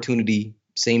opportunity,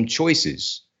 same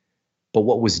choices. But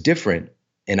what was different,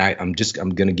 and I'm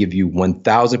going to give you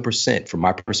 1000% from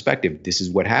my perspective, this is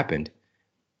what happened.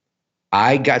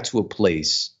 I got to a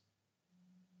place,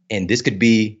 and this could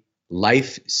be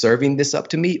life serving this up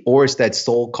to me, or it's that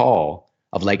soul call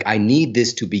of like, I need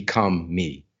this to become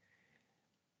me.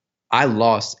 I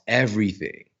lost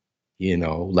everything,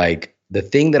 like the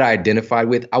thing that I identified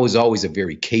with. I was always a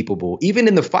very capable, even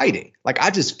in the fighting. Like I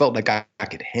just felt like I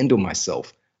could handle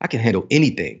myself. I can handle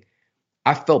anything.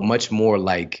 I felt much more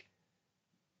like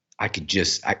I could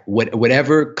just,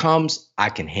 whatever comes, I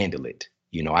can handle it.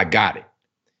 I got it.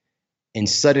 And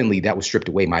suddenly that was stripped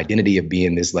away. My identity of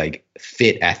being this like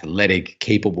fit, athletic,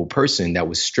 capable person, that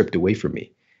was stripped away from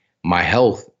me. My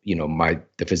health,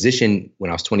 the physician,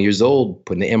 when I was 20 years old,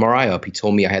 putting the MRI up, he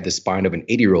told me I had the spine of an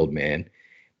 80-year-old man,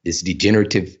 this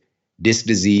degenerative disc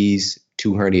disease,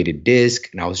 2 herniated discs.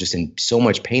 And I was just in so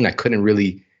much pain. I couldn't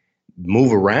really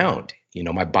move around.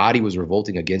 My body was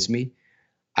revolting against me.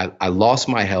 I lost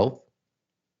my health,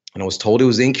 and I was told it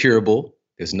was incurable.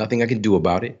 There's nothing I can do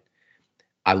about it.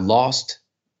 I lost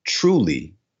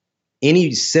truly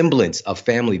any semblance of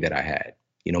family that I had.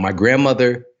 My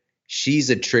grandmother, she's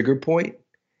a trigger point.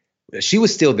 She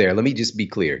was still there. Let me just be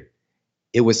clear.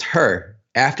 It was her,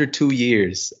 after 2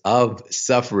 years of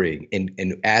suffering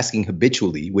and asking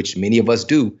habitually, which many of us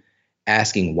do,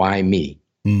 asking, why me?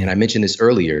 And I mentioned this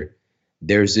earlier.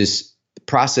 There's this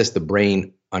process the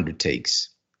brain undertakes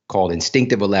called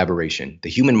instinctive elaboration. The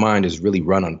human mind is really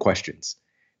run on questions.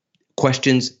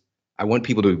 Questions, I want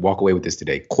people to walk away with this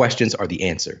today. Questions are the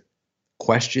answer.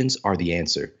 Questions are the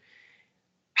answer.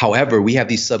 However, we have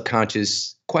these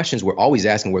subconscious questions we're always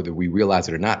asking whether we realize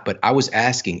it or not. But I was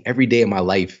asking every day of my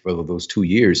life for those 2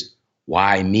 years,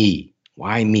 why me?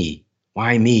 Why me?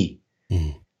 Why me?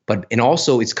 And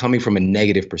also it's coming from a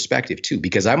negative perspective too,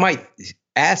 because I might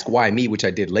ask why me, which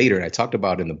I did later. And I talked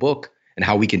about in the book and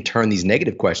how we can turn these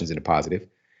negative questions into positive.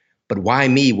 But why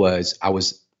me was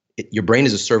your brain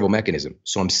is a servo mechanism.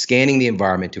 So I'm scanning the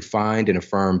environment to find and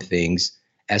affirm things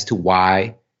as to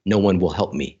why no one will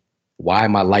help me, why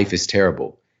my life is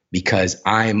terrible, because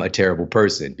I'm a terrible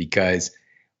person, because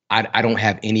I don't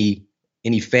have any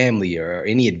family or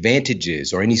any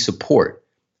advantages or any support.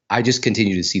 I just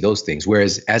continue to see those things.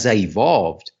 Whereas as I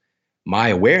evolved, my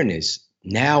awareness,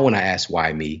 now when I ask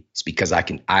why me, it's because I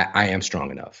am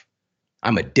strong enough.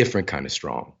 I'm a different kind of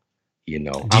strong. You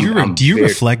know, do you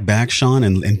reflect back, Sean,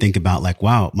 and think about like,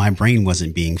 wow, my brain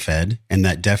wasn't being fed, and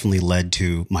that definitely led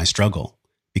to my struggle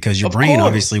because your brain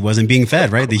obviously wasn't being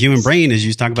fed, right? The human brain, as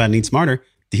you talk about, Eat Smarter.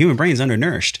 The human brain is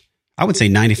undernourished. I would say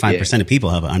 95% of people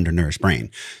have an undernourished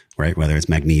brain, right? Whether it's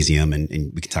magnesium, and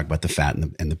we can talk about the fat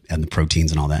and the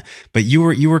proteins and all that. But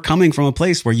you were coming from a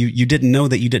place where you didn't know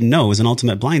that you didn't know. It was an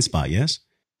ultimate blind spot. Yes.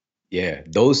 Yeah,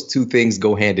 those two things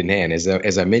go hand in hand.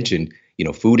 As I mentioned, you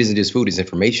know, food isn't just food, it's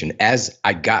information. As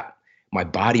I got my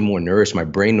body more nourished, my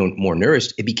brain more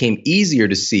nourished, it became easier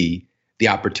to see the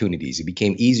opportunities. It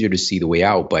became easier to see the way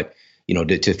out. But, you know,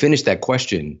 to finish that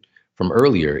question from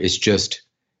earlier, it's just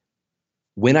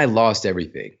when I lost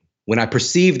everything, when I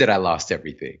perceived that I lost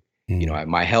everything, you know,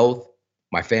 my health,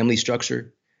 my family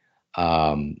structure,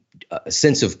 a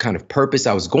sense of kind of purpose.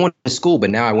 I was going to school, but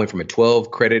now I went from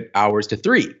 12 credit hours to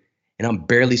 3. And I'm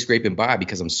barely scraping by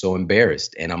because I'm so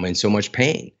embarrassed and I'm in so much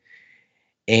pain.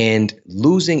 And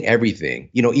losing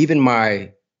everything, you know, even my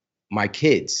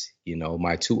kids, you know,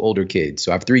 my 2 older kids.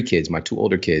 So I have 3 kids, my 2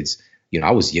 older kids, you know,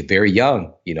 I was very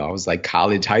young, you know, I was like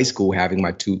college, high school, having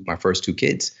my first 2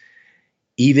 kids.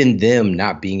 Even them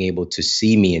not being able to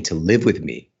see me and to live with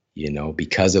me, you know,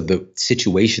 because of the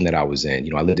situation that I was in.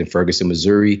 You know, I lived in Ferguson,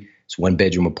 Missouri. It's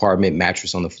 1-bedroom apartment,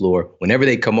 mattress on the floor. Whenever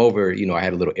they come over, you know, I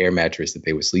had a little air mattress that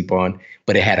they would sleep on,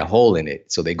 but it had a hole in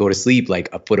it. So they go to sleep like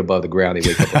a foot above the ground. They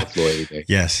wake up on the floor every day.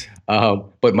 Yes.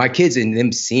 But my kids and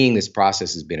them seeing this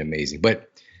process has been amazing. But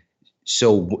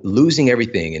so losing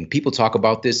everything, and people talk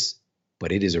about this,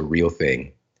 but it is a real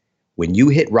thing. When you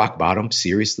hit rock bottom,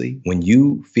 seriously, when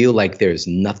you feel like there's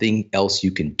nothing else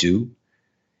you can do,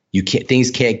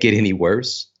 things can't get any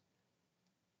worse.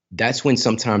 That's when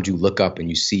sometimes you look up and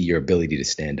you see your ability to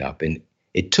stand up. And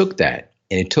it took that,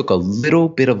 and it took a little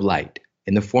bit of light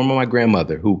in the form of my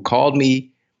grandmother, who called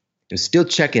me and still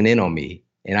checking in on me.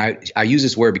 And I use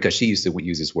this word because she used to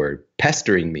use this word,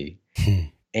 pestering me.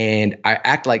 And I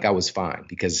act like I was fine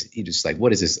because he just like,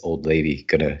 what is this old lady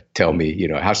gonna tell me? You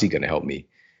know, how's she gonna help me?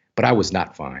 But I was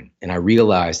not fine. And I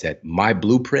realized that my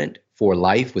blueprint for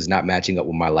life was not matching up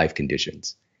with my life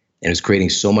conditions. And it was creating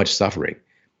so much suffering.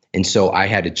 And so I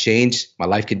had to change my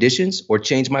life conditions or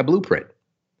change my blueprint.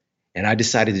 And I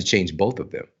decided to change both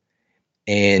of them.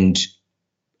 And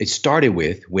it started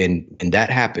with when that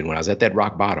happened, when I was at that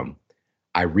rock bottom,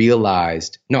 I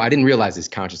didn't realize this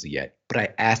consciously yet, but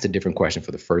I asked a different question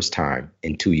for the first time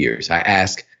in 2 years. I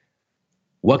asked,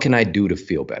 what can I do to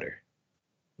feel better?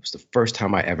 It was the first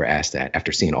time I ever asked that,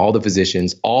 after seeing all the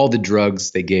physicians, all the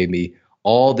drugs they gave me,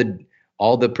 all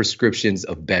the prescriptions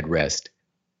of bed rest.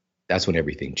 That's when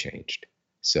everything changed.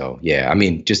 So, yeah, I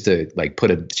mean, just to like put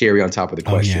a cherry on top of the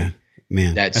question, yeah.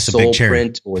 Man, that that's soul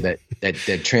print or that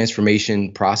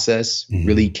transformation process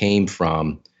really came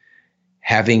from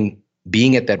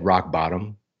being at that rock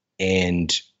bottom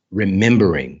and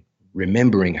remembering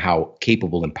how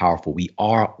capable and powerful we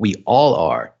all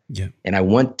are. Yeah. And I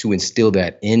want to instill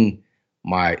that in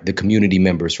the community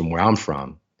members from where I'm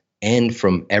from and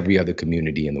from every other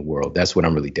community in the world. That's what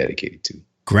I'm really dedicated to.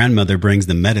 Grandmother brings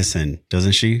the medicine,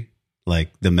 doesn't she? Like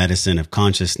the medicine of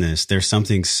consciousness. There's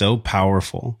something so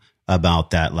powerful about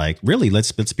that. Like, really,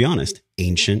 let's be honest,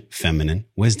 ancient feminine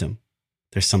wisdom.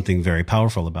 There's something very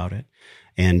powerful about it.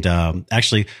 And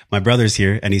actually, my brother's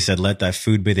here, and he said, let that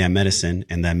food be thy medicine,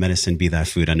 and that medicine be thy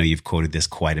food. I know you've quoted this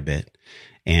quite a bit.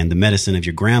 And the medicine of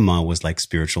your grandma was like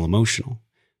spiritual, emotional.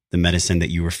 The medicine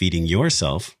that you were feeding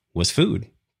yourself was food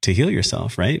to heal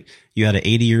yourself, right? You had an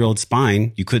 80-year-old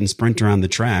spine. You couldn't sprint around the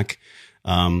track.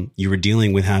 You were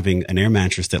dealing with having an air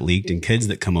mattress that leaked and kids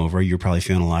that come over. You're probably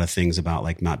feeling a lot of things about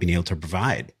like not being able to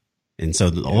provide. And so a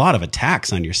lot of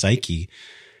attacks on your psyche.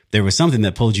 There was something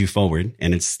that pulled you forward,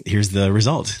 and here's the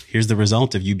result. Here's the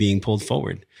result of you being pulled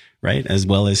forward, right? As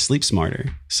well as Sleep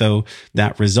Smarter. So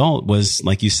that result was,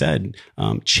 like you said,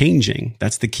 changing.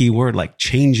 That's the key word, like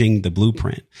changing the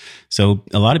blueprint. So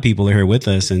a lot of people are here with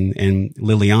us, and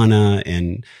Liliana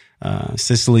and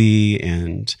Cicely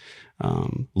and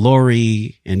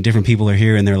Lori and different people are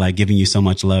here, and they're like giving you so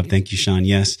much love. Thank you, Sean.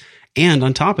 Yes. And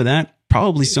on top of that,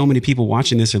 probably so many people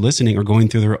watching this or listening are going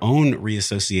through their own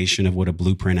reassociation of what a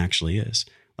blueprint actually is.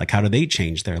 Like, how do they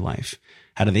change their life?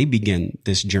 How do they begin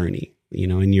this journey? You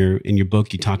know, in your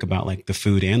book, you talk about like the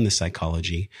food and the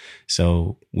psychology.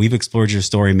 So we've explored your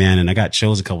story, man. And I got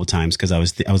chills a couple of times because I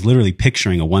was literally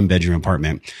picturing a 1-bedroom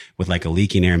apartment with like a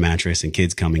leaking air mattress and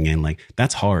kids coming in. Like,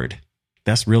 that's hard.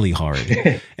 That's really hard.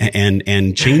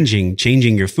 and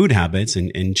changing your food habits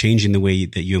and changing the way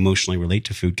that you emotionally relate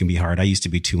to food can be hard. I used to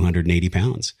be 280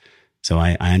 pounds. So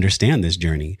I understand this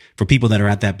journey. For people that are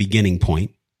at that beginning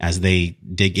point, as they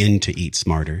dig into Eat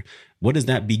Smarter, What does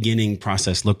that beginning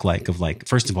process look like of like,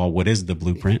 first of all, what is the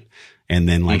blueprint? And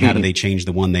then like, how do they change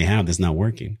the one they have that's not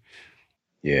working?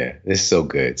 Yeah, it's so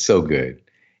good. So good.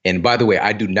 And by the way,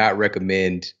 I do not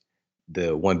recommend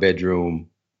the 1-bedroom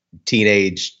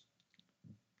teenage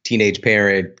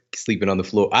parent sleeping on the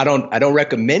floor. I don't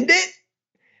recommend it.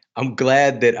 I'm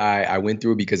glad that I went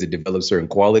through it because it developed certain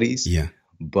qualities. Yeah.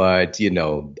 But,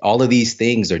 all of these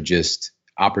things are just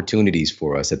opportunities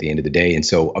for us at the end of the day. And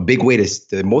so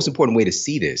the most important way to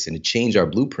see this and to change our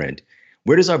blueprint,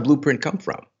 where does our blueprint come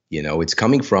from? It's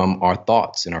coming from our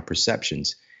thoughts and our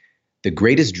perceptions. The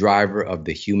greatest driver of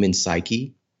the human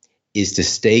psyche is to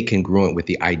stay congruent with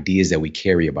the ideas that we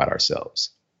carry about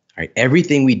ourselves. All right.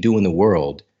 Everything we do in the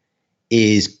world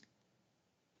is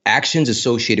actions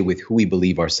associated with who we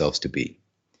believe ourselves to be.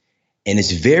 And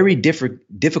it's very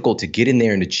difficult to get in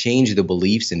there and to change the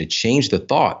beliefs and to change the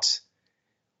thoughts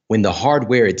when the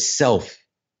hardware itself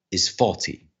is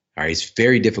faulty. All right. It's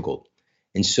very difficult.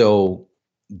 And so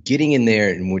getting in there,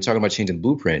 and when we're talking about changing the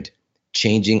blueprint,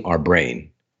 changing our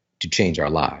brain to change our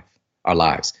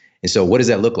lives. And so what does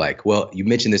that look like? Well, you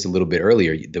mentioned this a little bit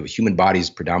earlier. The human body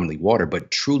is predominantly water, but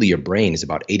truly your brain is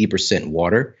about 80%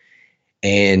 water.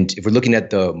 And if we're looking at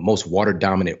the most water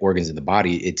dominant organs in the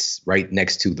body, it's right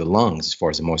next to the lungs as far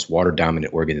as the most water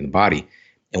dominant organ in the body.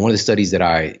 And one of the studies that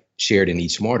I shared in Eat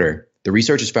Smarter, the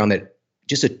researchers found that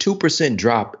just a 2%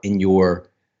 drop in your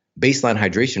baseline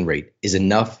hydration rate is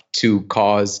enough to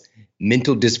cause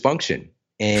mental dysfunction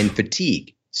and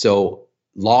fatigue. So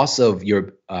loss of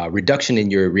your reduction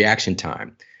in your reaction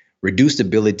time, reduced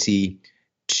ability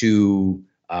to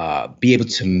be able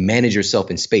to manage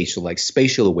yourself in space. So like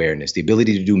spatial awareness, the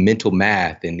ability to do mental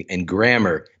math and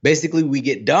grammar. Basically, we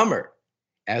get dumber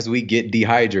as we get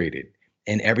dehydrated.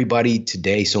 And everybody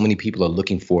today, so many people are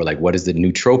looking for like, what is the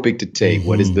nootropic to take?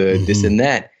 What is the this and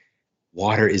that?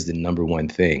 Water is the number one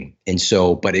thing. And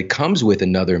so, but it comes with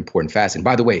another important facet. And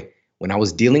by the way, when I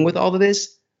was dealing with all of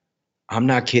this, I'm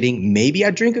not kidding. Maybe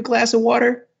I drink a glass of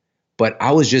water, but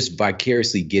I was just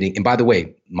vicariously getting, and by the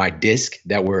way, my discs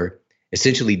that were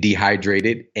essentially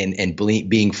dehydrated and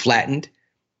being flattened,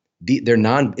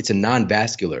 it's a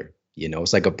non-vascular,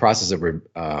 it's like a process of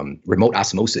remote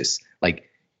osmosis. Like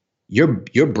your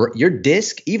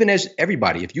disc, even as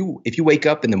everybody, if you wake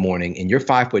up in the morning and you're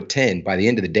 5'10", by the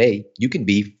end of the day, you can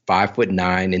be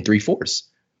 5'9" and 3/4,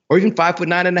 or even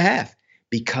 5'9" and a half.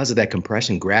 Because of that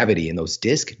compression, gravity, and those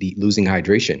discs losing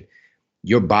hydration,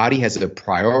 your body has a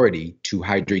priority to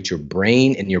hydrate your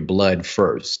brain and your blood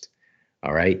first.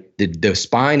 All right. The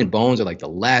spine and bones are like the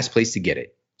last place to get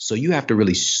it. So you have to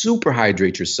really super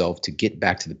hydrate yourself to get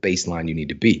back to the baseline you need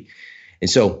to be. And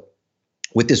so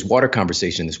with this water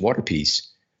conversation, this water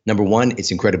piece, number one,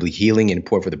 it's incredibly healing and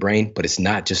important for the brain, but it's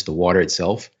not just the water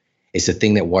itself. It's the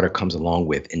thing that water comes along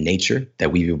with in nature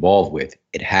that we've evolved with.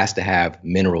 It has to have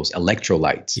minerals,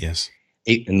 electrolytes. Yes.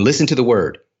 And listen to the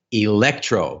word,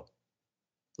 electro.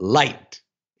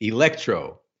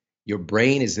 Your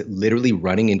brain is literally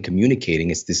running and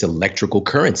communicating. It's this electrical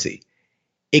currency.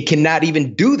 It cannot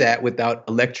even do that without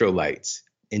electrolytes.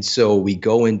 And so we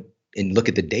go in and look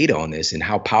at the data on this and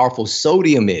how powerful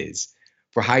sodium is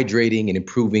for hydrating and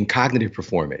improving cognitive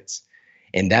performance.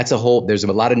 And there's a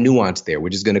lot of nuance there. We're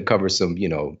just going to cover some,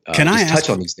 touch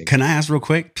on these things. Can I ask real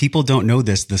quick? People don't know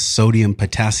this, the sodium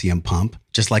potassium pump,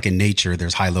 just like in nature,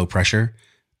 there's high, low pressure.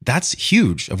 That's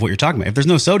huge of what you're talking about. If there's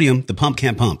no sodium, the pump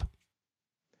can't pump.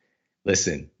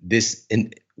 Listen,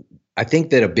 and I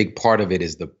think that a big part of it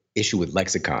is the issue with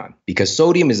lexicon, because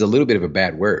sodium is a little bit of a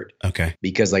bad word. Okay.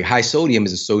 Because like high sodium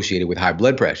is associated with high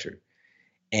blood pressure.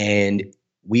 And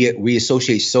we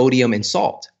associate sodium and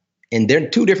salt. And they're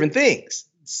two different things.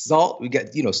 Salt, we got,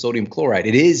 sodium chloride.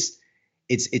 It's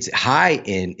high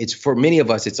it's for many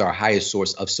of us, it's our highest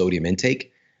source of sodium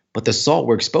intake. But the salt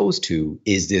we're exposed to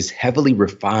is this heavily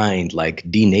refined, like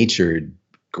denatured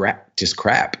crap.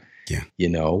 Yeah.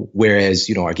 Whereas,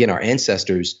 again, our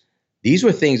ancestors, these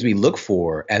were things we look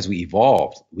for as we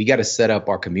evolved. We got to set up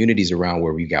our communities around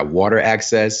where we got water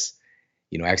access,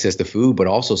 access to food, but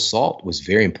also salt was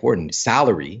very important.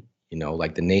 Salary.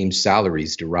 Like the name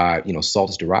salaries derive, salt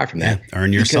is derived from that.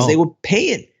 Earn your because salt.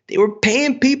 They were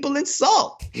paying people in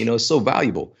salt, it's so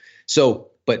valuable. So,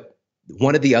 but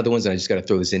one of the other ones, and I just got to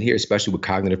throw this in here, especially with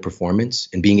cognitive performance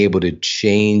and being able to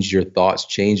change your thoughts,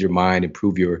 change your mind,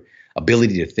 improve your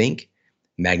ability to think,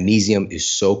 magnesium is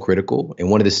so critical. And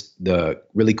one of the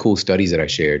really cool studies that I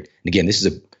shared, and again, this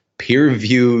is a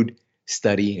peer-reviewed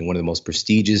study in one of the most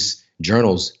prestigious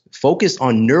journals focused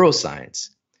on neuroscience.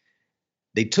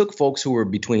 They took folks who were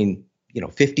between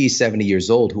 50, 70 years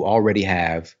old who already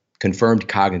have confirmed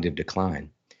cognitive decline.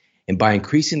 And by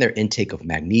increasing their intake of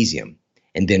magnesium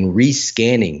and then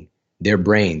rescanning their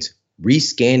brains,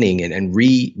 rescanning and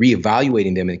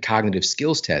reevaluating them in cognitive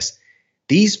skills tests,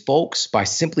 these folks, by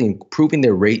simply improving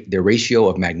their ratio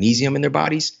of magnesium in their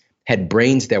bodies, had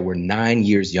brains that were 9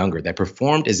 years younger, that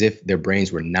performed as if their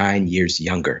brains were 9 years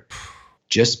younger,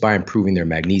 just by improving their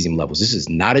magnesium levels. This is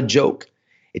not a joke.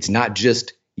 It's not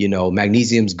just,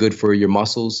 magnesium's good for your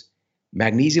muscles.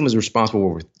 Magnesium is responsible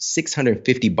for over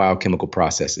 650 biochemical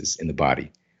processes in the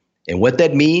body. And what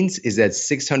that means is that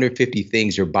 650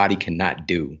 things your body cannot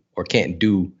do or can't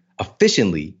do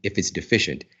efficiently if it's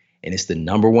deficient. And it's the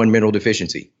number one mineral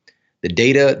deficiency. The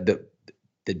data,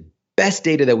 the best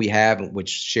data that we have, which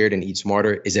shared in Eat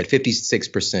Smarter, is that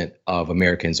 56% of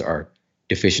Americans are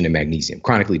deficient in magnesium,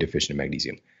 chronically deficient in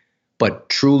magnesium. But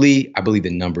truly, I believe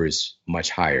the number is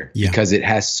much higher because it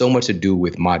has so much to do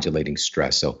with modulating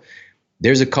stress. So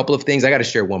there's a couple of things. I got to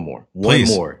share one more.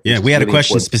 Please. Yeah, we had a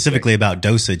question specifically about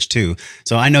dosage too.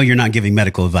 So I know you're not giving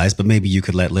medical advice, but maybe you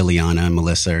could let Liliana and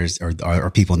Melissa or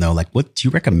people know, like, what do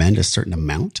you recommend a certain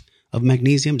amount of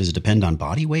magnesium? Does it depend on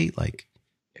body weight?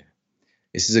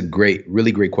 This is a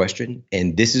really great question.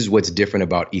 And this is what's different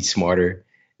about Eat Smarter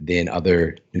than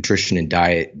other nutrition and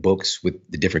diet books with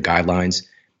the different guidelines.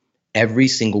 Every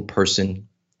single person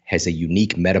has a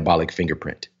unique metabolic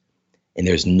fingerprint. And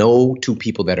there's no two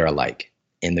people that are alike.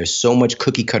 And there's so much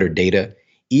cookie cutter data.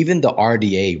 Even the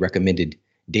RDA recommended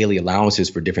daily allowances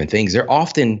for different things. They're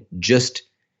often just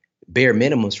bare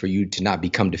minimums for you to not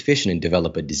become deficient and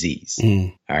develop a disease.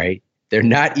 All right. They're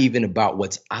not even about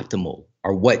what's optimal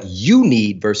or what you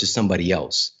need versus somebody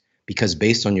else. Because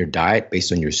based on your diet,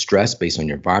 based on your stress, based on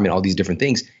your environment, all these different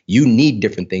things, you need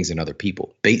different things than other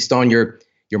people. Based on your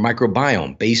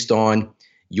microbiome, based on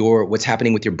what's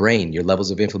happening with your brain, your levels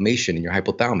of inflammation in your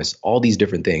hypothalamus, all these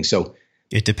different things. So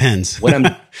it depends. What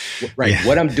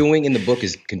I'm doing in the book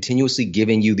is continuously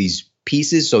giving you these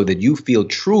pieces so that you feel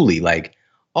truly like,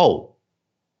 oh,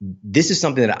 this is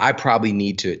something that I probably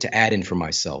need to add in for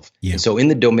myself. Yeah. And so in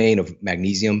the domain of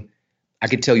magnesium, I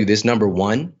could tell you this: number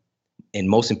one, and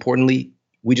most importantly,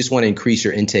 we just want to increase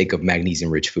your intake of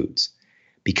magnesium-rich foods,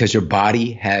 because your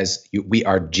body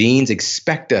our genes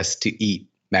expect us to eat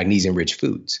magnesium-rich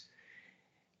foods.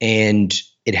 And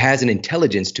it has an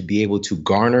intelligence to be able to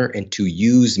garner and to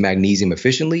use magnesium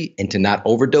efficiently and to not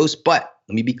overdose. But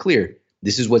let me be clear.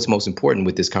 This is what's most important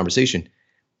with this conversation.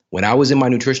 When I was in my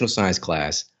nutritional science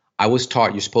class, I was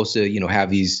taught you're supposed to, have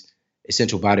these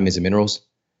essential vitamins and minerals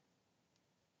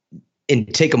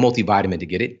and take a multivitamin to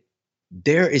get it.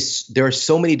 There are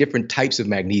so many different types of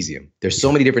magnesium. There's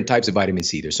so many different types of vitamin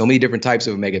C. There's so many different types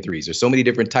of omega-3s. There's so many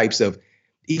different types of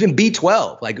even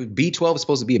B12. Like B12 is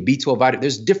supposed to be a B12 vitamin.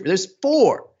 There's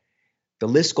 4. The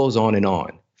list goes on and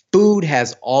on. Food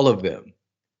has all of them.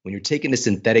 When you're taking a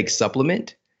synthetic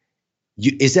supplement,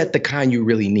 is that the kind you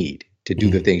really need to do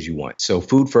the things you want? So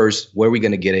food first. Where are we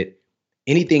going to get it?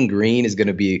 Anything green is going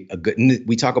to be a good.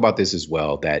 We talk about this as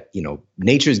well, that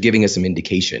nature is giving us some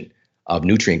indication of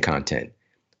nutrient content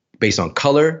based on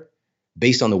color,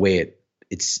 based on the way it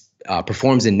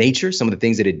performs in nature, some of the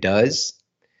things that it does,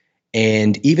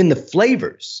 and even the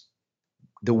flavors,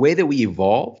 the way that we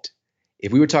evolved.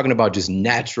 If we were talking about just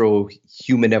natural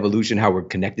human evolution, how we're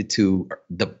connected to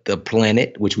the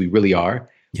planet, which we really are.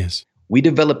 Yes. We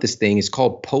developed this thing. It's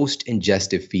called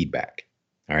post-ingestive feedback.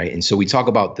 All right. And so we talk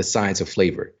about the science of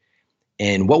flavor.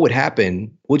 And what would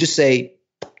happen, we'll just say,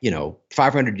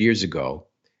 500 years ago,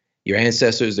 your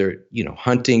ancestors are,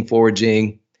 hunting,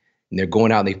 foraging, and they're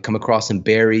going out and they come across some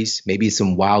berries, maybe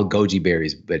some wild goji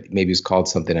berries, but maybe it's called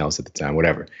something else at the time,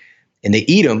 whatever. And they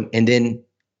eat them. And then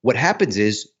what happens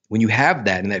is when you have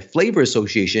that and that flavor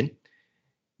association,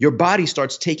 your body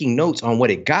starts taking notes on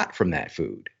what it got from that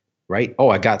food, right? Oh,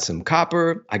 I got some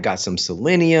copper. I got some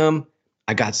selenium.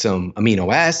 I got some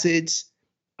amino acids.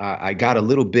 I got a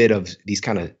little bit of these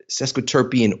kind of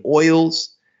sesquiterpene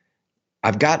oils.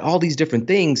 I've got all these different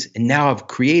things. And now I've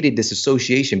created this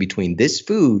association between this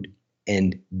food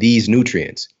and these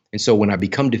nutrients. And so when I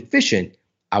become deficient,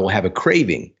 I will have a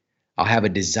craving. I'll have a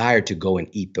desire to go and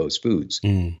eat those foods.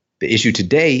 The issue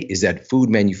today is that food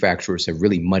manufacturers have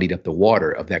really muddied up the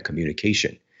water of that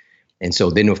communication. And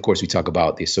so then, of course, we talk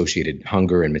about the associated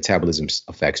hunger and metabolism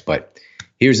effects. But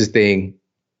here's the thing.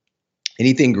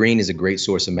 Anything green is a great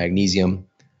source of magnesium.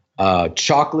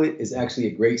 Chocolate is actually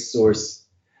a great source.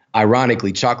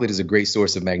 Ironically, chocolate is a great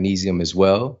source of magnesium as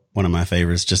well. One of my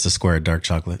favorites, just a square of dark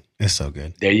chocolate. It's so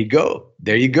good. There you go.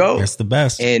 It's the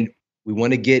best. And we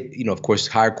want to get, of course,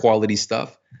 higher quality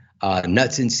stuff.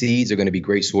 Nuts and seeds are going to be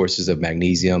great sources of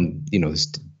magnesium.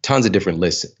 There's tons of different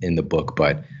lists in the book,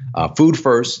 but food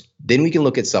first, then we can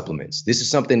look at supplements. This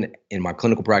is something in my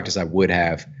clinical practice I would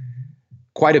have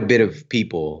quite a bit of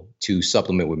people to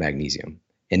supplement with magnesium.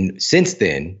 And since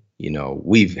then,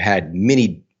 we've had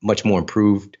many much more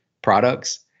improved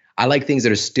products. I like things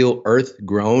that are still earth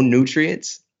grown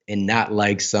nutrients and not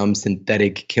like some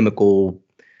synthetic chemical,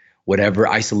 whatever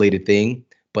isolated thing.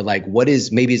 But like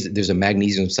there's a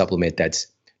magnesium supplement that's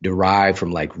derived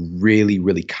from like really,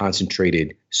 really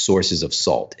concentrated sources of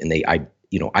salt. And they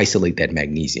isolate that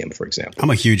magnesium, for example. I'm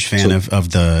a huge fan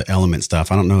of the element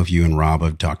stuff. I don't know if you and Rob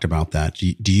have talked about that.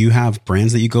 Do you have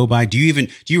brands that you go by? Do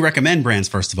you recommend brands,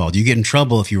 first of all? Do you get in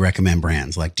trouble if you recommend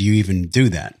brands? Like, do you even do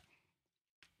that?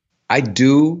 I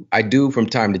do from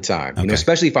time to time, Okay.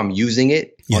 Especially if I'm using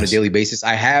it on a daily basis.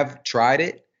 I have tried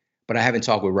it, but I haven't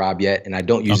talked with Rob yet, and I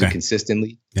don't use it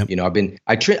consistently. Yep.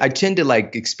 I tend to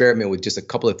like experiment with just a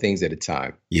couple of things at a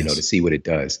time, to see what it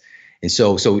does. And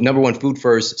so number one, food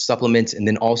first, supplements, and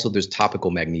then also there's topical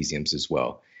magnesiums as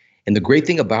well. And the great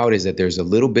thing about it is that there's a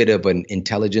little bit of an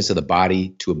intelligence of the body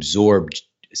to absorb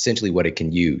essentially what it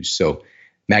can use. So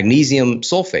magnesium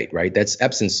sulfate, right? That's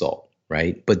Epsom salt,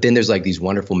 right? But then there's like these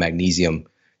wonderful magnesium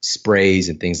sprays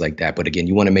and things like that. But again,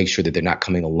 you want to make sure that they're not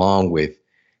coming along with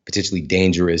potentially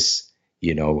dangerous,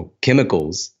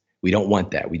 chemicals. We don't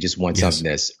want that. We just want something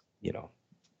that's,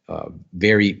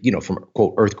 very, from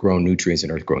quote, earth grown nutrients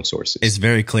and earth grown sources. It's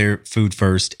very clear, food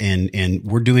first. And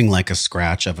we're doing like a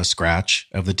scratch of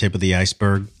the tip of the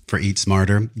iceberg for Eat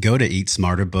Smarter. Go to Eat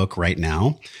Smarter book right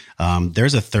now.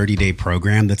 There's a 30-day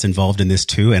program that's involved in this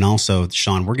too. And also,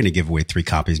 Sean, we're going to give away 3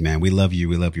 copies, man. We love you.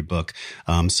 We love your book.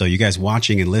 So you guys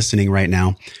watching and listening right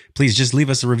now, please just leave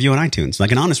us a review on iTunes,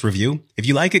 like an honest review. If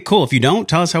you like it, cool. If you don't,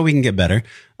 tell us how we can get better.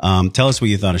 Tell us what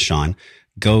you thought of Sean.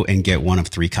 Go and get one of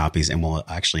 3 copies, and we'll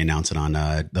actually announce it on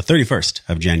the 31st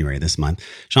of January this month.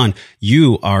 Sean,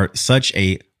 you are such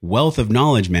a wealth of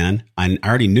knowledge, man. I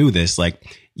already knew this.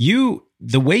 Like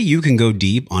the way you can go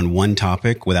deep on one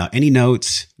topic without any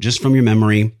notes, just from your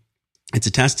memory, it's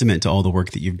a testament to all the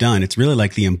work that you've done. It's really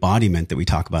like the embodiment that we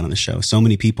talk about on the show. So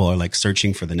many people are like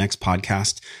searching for the next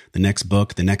podcast, the next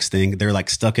book, the next thing. They're like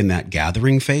stuck in that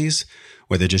gathering phase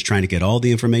where they're just trying to get all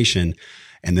the information.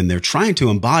 And then they're trying to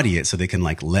embody it so they can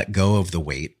like let go of the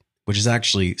weight, which is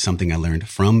actually something I learned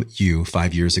from you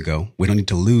 5 years ago. We don't need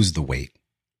to lose the weight.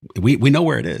 We know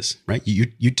where it is, right?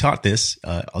 You taught this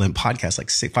on a podcast like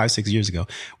 5-6 years ago.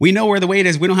 We know where the weight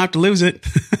is. We don't have to lose it.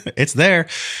 It's there.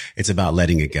 It's about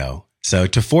letting it go. So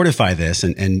to fortify this,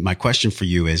 and my question for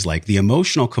you is like the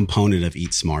emotional component of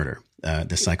Eat Smarter.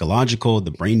 The psychological, the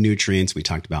brain nutrients, we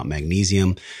talked about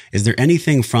magnesium. Is there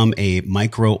anything from a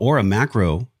micro or a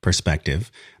macro perspective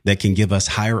that can give us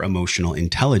higher emotional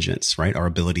intelligence, right? Our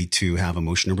ability to have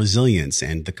emotional resilience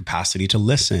and the capacity to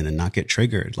listen and not get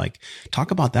triggered. Like, talk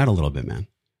about that a little bit,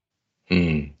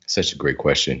 man. Such a great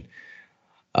question.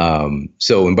 And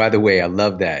by the way, I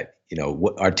love that,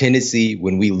 our tendency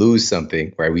when we lose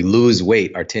something, right? We lose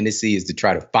weight. Our tendency is to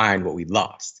try to find what we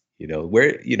lost,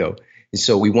 And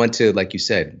so we want to, like you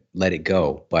said, let it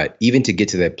go. But even to get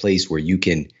to that place where you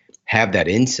can have that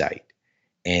insight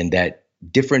and that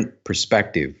different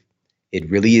perspective, it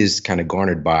really is kind of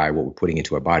garnered by what we're putting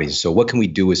into our bodies. So what can we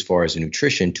do as far as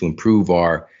nutrition to improve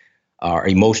our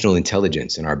emotional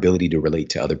intelligence and our ability to relate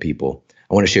to other people?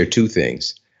 I want to share 2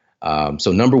 things.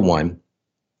 So number one,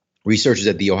 researchers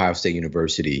at The Ohio State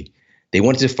University, they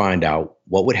wanted to find out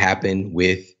what would happen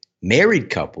with married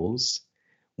couples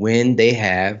when they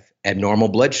have abnormal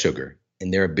blood sugar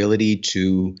and their ability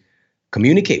to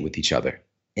communicate with each other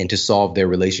and to solve their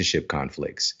relationship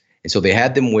conflicts. And so they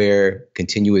had them wear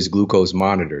continuous glucose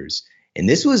monitors. And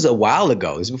this was a while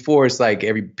ago. This was before it's like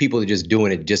people are just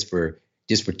doing it just for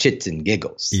chits and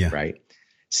giggles, right?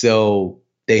 So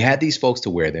they had these folks to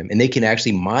wear them, and they can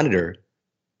actually monitor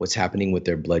what's happening with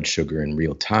their blood sugar in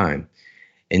real time.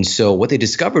 And so what they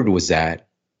discovered was that,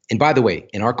 and by the way,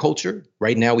 in our culture,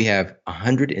 right now we have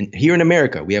here in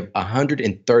America, we have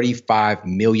 135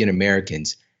 million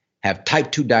Americans have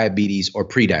type 2 diabetes or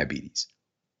prediabetes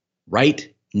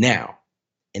right now.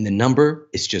 And the number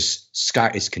is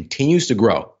it continues to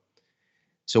grow.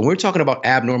 So when we're talking about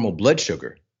abnormal blood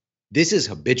sugar, this is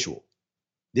habitual.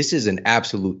 This is an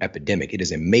absolute epidemic. It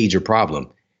is a major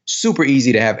problem. Super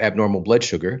easy to have abnormal blood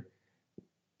sugar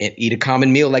and eat a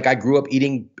common meal. Like I grew up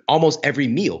eating almost every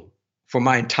meal for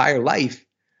my entire life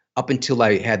up until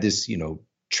I had this,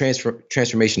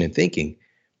 transformation in thinking,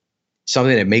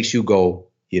 something that makes you go,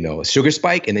 a sugar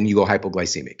spike, and then you go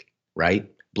hypoglycemic, right?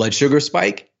 Blood sugar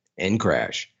spike and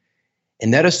crash.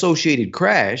 And that associated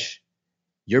crash,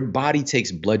 your body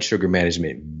takes blood sugar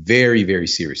management very, very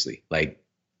seriously. Like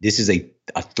this is a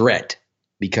threat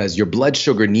because your blood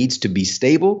sugar needs to be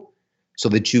stable so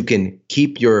that you can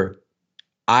keep your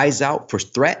eyes out for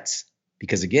threats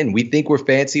Because again, we think we're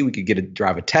fancy. We could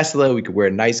drive a Tesla. We could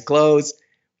wear nice clothes.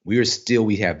 We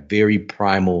have very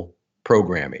primal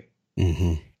programming.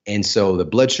 Mm-hmm. And so the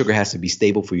blood sugar has to be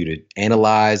stable for you to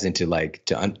analyze and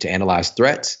to analyze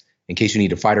threats in case you need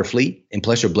to fight or flee. And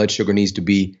plus your blood sugar needs to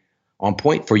be on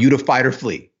point for you to fight or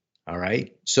flee. All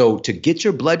right. So to get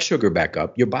your blood sugar back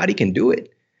up, your body can do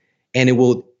it, and it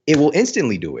will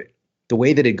instantly do it. The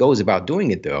way that it goes about doing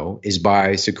it, though, is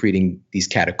by secreting these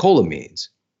catecholamines,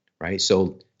 right?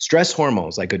 So stress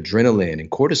hormones like adrenaline and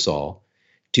cortisol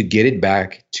to get it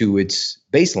back to its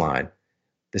baseline.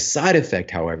 The side effect,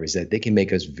 however, is that they can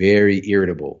make us very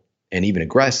irritable and even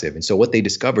aggressive. And so what they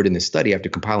discovered in this study after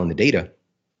compiling the data,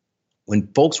 when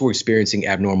folks were experiencing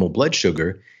abnormal blood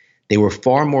sugar, they were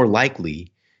far more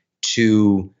likely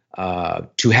to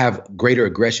have greater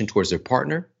aggression towards their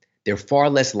partner. They're far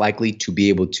less likely to be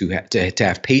able to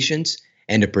have patience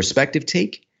and a perspective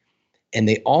take. And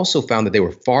they also found that they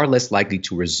were far less likely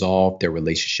to resolve their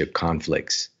relationship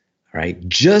conflicts, all right,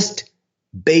 just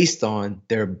based on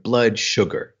their blood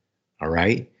sugar, all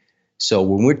right? So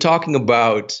when we're talking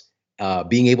about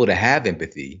being able to have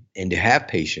empathy and to have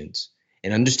patience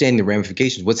and understanding the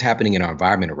ramifications, what's happening in our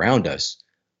environment around us,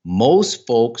 most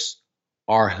folks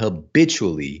are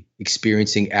habitually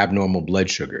experiencing abnormal blood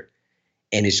sugar.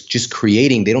 And it's just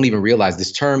creating, they don't even realize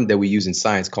this term that we use in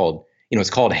science called, it's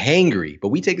called hangry, but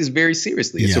we take this very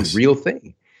seriously. It's Yes. a real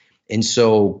thing. And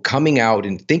so coming out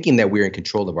and thinking that we're in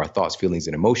control of our thoughts, feelings,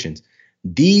 and emotions,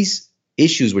 these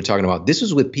issues we're talking about, this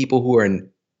was with people who are in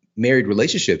married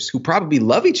relationships who probably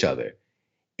love each other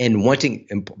and wanting,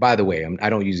 and by the way, I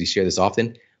don't usually share this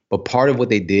often, but part of what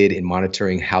they did in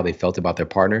monitoring how they felt about their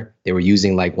partner, they were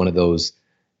using like one of those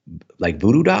like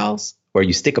voodoo dolls where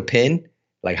you stick a pin,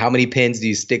 like how many pins do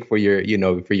you stick for your,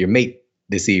 for your mate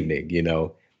this evening,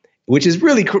 which is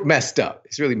really messed up.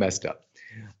 It's really messed up.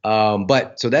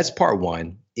 But so that's part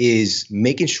one, is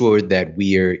making sure that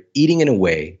we are eating in a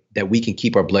way that we can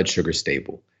keep our blood sugar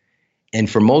stable. And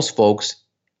for most folks,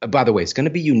 by the way, it's going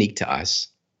to be unique to us.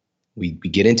 We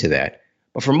get into that.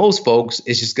 But for most folks,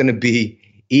 it's just going to be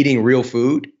eating real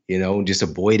food, just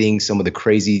avoiding some of the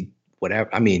crazy,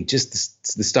 whatever. I mean, just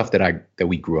the stuff that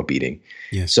we grew up eating.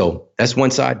 Yes. So that's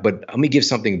one side. But let me give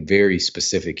something very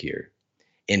specific here,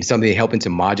 and something helping to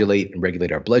modulate and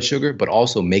regulate our blood sugar, but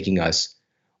also making us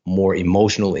more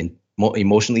emotionally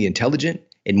intelligent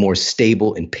and more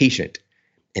stable and patient.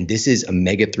 And this is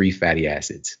omega-3 fatty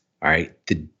acids. All right.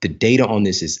 The data on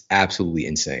this is absolutely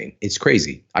insane. It's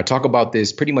crazy. I talk about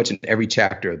this pretty much in every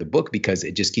chapter of the book because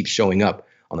it just keeps showing up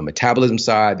on the metabolism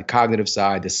side, the cognitive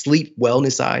side, the sleep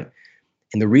wellness side.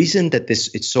 And the reason that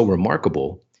it's so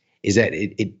remarkable is that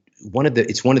it's one of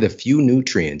the few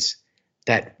nutrients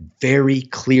that very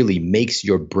clearly makes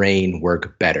your brain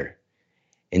work better.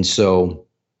 And so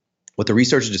what the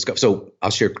researchers discovered, so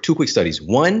I'll share two quick studies.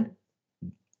 One,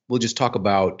 we'll just talk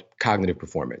about cognitive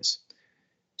performance.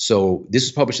 So this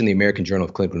was published in the American Journal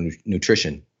of Clinical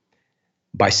Nutrition.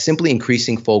 By simply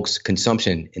increasing folks'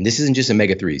 consumption, and this isn't just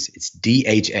omega-3s, it's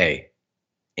DHA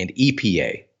and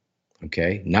EPA,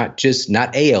 okay? Not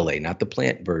ALA, not the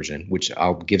plant version, which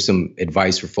I'll give some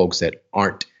advice for folks that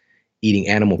aren't eating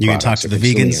animal products. You can talk to the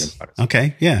vegans.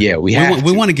 Okay, yeah. Yeah, we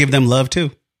want to give them love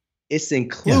too. It's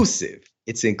inclusive. Yeah.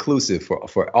 It's inclusive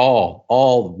for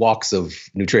all walks of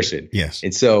nutrition. Yes.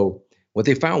 And so what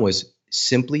they found was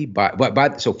simply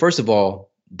so first of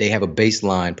all, they have a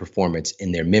baseline performance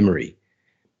in their memory.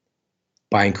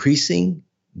 By increasing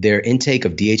their intake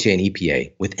of DHA and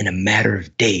EPA within a matter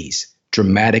of days,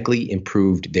 dramatically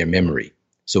improved their memory.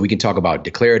 So we can talk about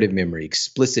declarative memory,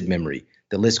 explicit memory.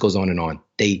 The list goes on and on.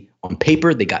 On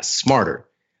paper, they got smarter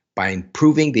by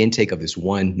improving the intake of this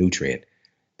one nutrient.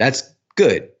 That's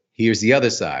good. Here's the other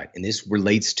side. And this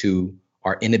relates to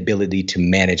our inability to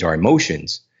manage our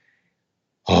emotions.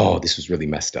 Oh, this was really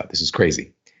messed up. This is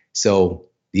crazy. So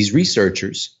these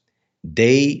researchers,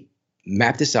 they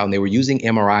mapped this out, and they were using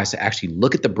MRIs to actually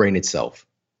look at the brain itself.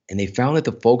 And they found that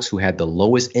the folks who had the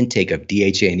lowest intake of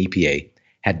DHA and EPA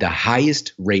had the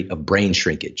highest rate of brain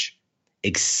shrinkage,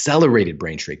 accelerated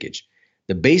brain shrinkage.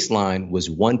 The baseline was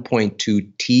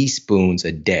 1.2 teaspoons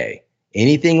a day.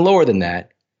 Anything lower than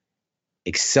that,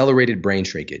 accelerated brain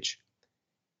shrinkage.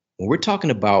 When we're talking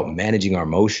about managing our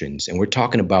emotions, and we're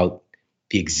talking about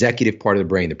the executive part of the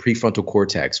brain, the prefrontal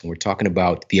cortex, when we're talking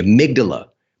about the amygdala,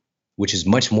 which is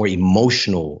much more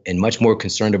emotional and much more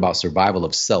concerned about survival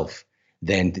of self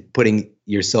than putting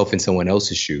yourself in someone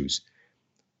else's shoes,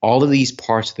 all of these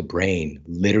parts of the brain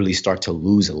literally start to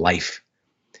lose life.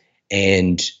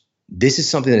 And this is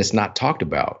something that's not talked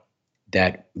about,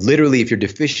 that literally if you're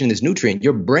deficient in this nutrient,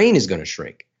 your brain is going to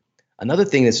shrink. Another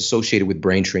thing that's associated with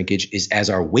brain shrinkage is as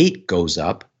our weight goes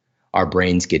up, our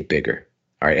brains get bigger.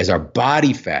 All right. As our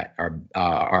body fat,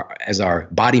 as our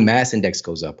body mass index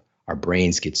goes up, our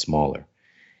brains get smaller.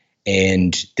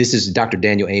 And this is Dr.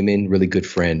 Daniel Amen, really good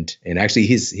friend. And actually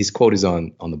his quote is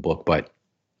on the book, but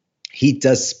he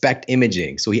does SPECT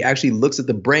imaging. So he actually looks at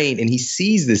the brain and he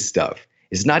sees this stuff.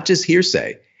 It's not just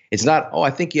hearsay. It's not, oh,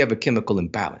 I think you have a chemical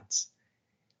imbalance.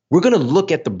 We're going to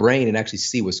look at the brain and actually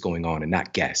see what's going on and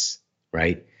not guess,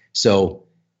 right? So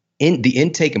in the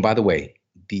intake, and by the way,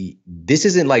 this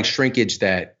isn't like shrinkage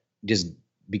that just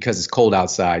because it's cold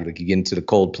outside, like you get into the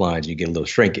cold plunge, you get a little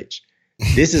shrinkage.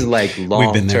 This is like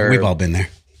long-term. We've all been there.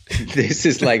 This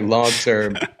is like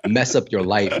long-term, mess up your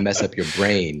life, mess up your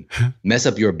brain, mess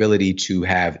up your ability to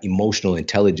have emotional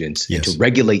intelligence and to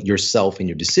regulate yourself and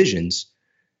your decisions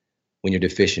when you're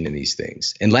deficient in these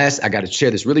things. And last, I got to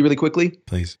share this really, really quickly.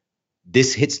 Please.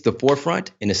 This hits the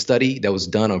forefront in a study that was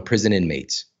done on prison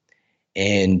inmates.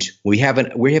 And we have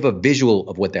a visual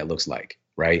of what that looks like,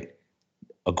 right?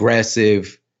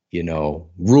 Aggressive,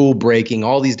 rule breaking,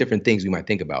 all these different things we might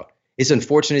think about. It's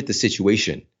unfortunate, the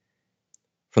situation.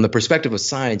 From the perspective of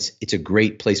science, it's a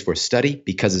great place for a study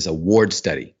because it's a ward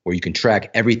study where you can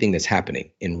track everything that's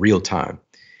happening in real time.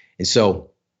 And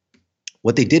so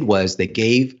what they did was they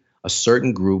gave a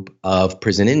certain group of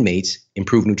prison inmates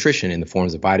improved nutrition in the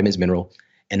forms of vitamins, mineral,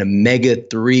 and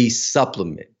omega-3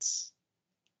 supplements.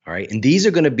 All right. And these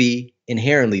are going to be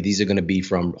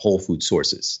from whole food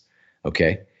sources.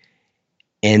 Okay.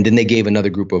 And then they gave another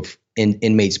group of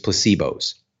inmates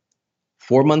placebos.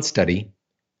 4-month study,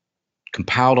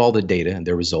 compiled all the data and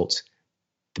their results.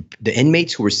 The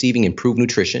inmates who were receiving improved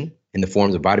nutrition in the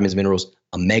forms of vitamins, minerals,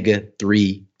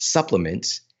 omega-3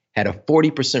 supplements had a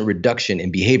 40% reduction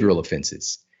in behavioral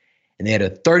offenses. And they had a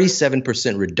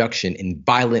 37% reduction in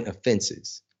violent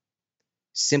offenses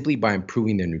simply by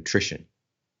improving their nutrition.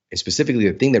 And specifically,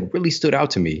 the thing that really stood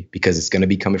out to me, because it's going to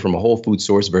be coming from a whole food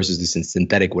source versus this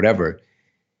synthetic whatever,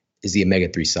 is the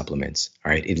omega-3 supplements.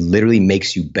 All right. It literally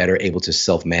makes you better able to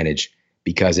self-manage,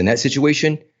 because in that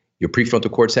situation, your prefrontal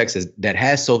cortex that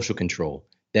has social control,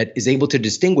 that is able to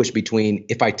distinguish between,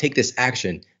 if I take this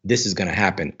action, this is going to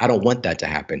happen. I don't want that to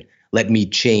happen. Let me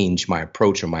change my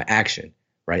approach or my action,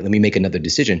 right? Let me make another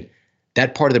decision.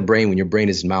 That part of the brain, when your brain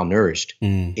is malnourished,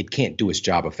 it can't do its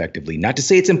job effectively. Not to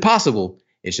say it's impossible.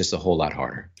 It's just a whole lot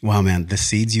harder. Wow, man, the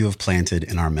seeds you have planted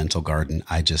in our mental garden,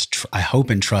 I hope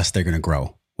and trust they're going to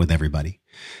grow with everybody,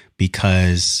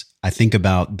 because I think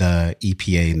about the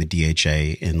EPA and the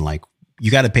DHA, and like, you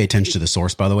got to pay attention to the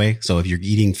source, by the way. So if you're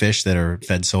eating fish that are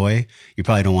fed soy, you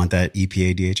probably don't want that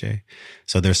EPA, DHA.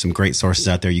 So there's some great sources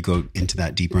out there. You go into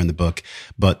that deeper in the book.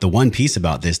 But the one piece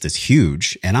about this that's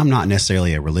huge, and I'm not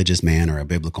necessarily a religious man or a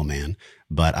biblical man,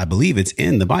 but I believe it's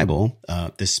in the Bible.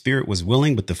 The spirit was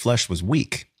willing, but the flesh was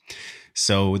weak.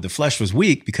 So the flesh was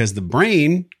weak because the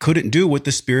brain couldn't do what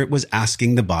the spirit was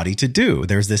asking the body to do.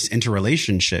 There's this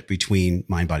interrelationship between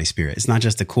mind, body, spirit. It's not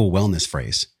just a cool wellness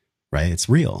phrase, right? It's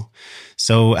real.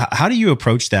 So how do you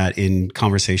approach that in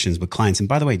conversations with clients? And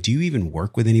by the way, do you even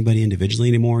work with anybody individually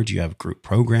anymore? Do you have group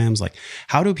programs? Like,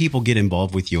 how do people get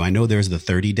involved with you? I know there's the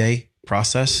 30-day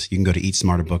process. You can go to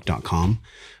eatsmarterbook.com.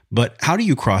 But how do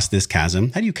you cross this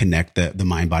chasm? How do you connect the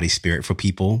mind, body, spirit for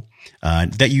people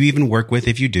that you even work with,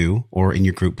 if you do, or in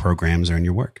your group programs or in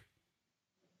your work?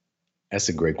 That's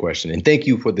a great question. And thank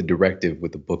you for the directive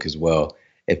with the book as well.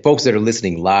 And folks that are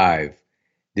listening live,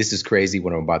 this is crazy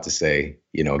what I'm about to say.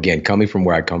 Again, coming from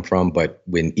where I come from, but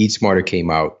when Eat Smarter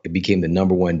came out, it became the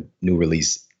 #1 new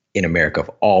release in America of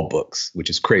all books, which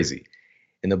is crazy.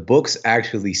 And the books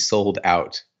actually sold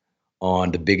out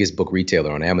on the biggest book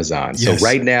retailer, on Amazon. Yes. So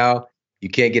right now, you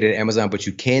can't get it at Amazon, but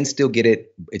you can still get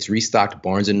it. It's restocked,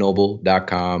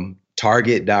 barnesandnoble.com,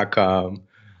 target.com,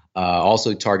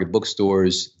 also Target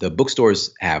bookstores. The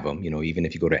bookstores have them, even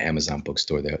if you go to Amazon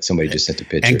bookstore, somebody just sent a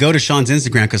picture. And go to Sean's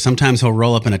Instagram, because sometimes he'll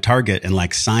roll up in a Target and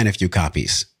like sign a few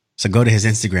copies. So go to his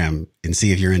Instagram and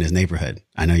see if you're in his neighborhood.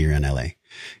 I know you're in LA.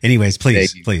 Anyways,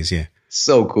 please, yeah.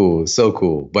 So cool. So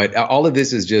cool. But all of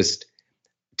this is just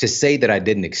to say that I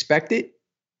didn't expect it.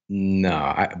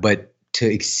 No, but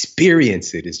to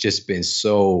experience it, it's just been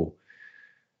so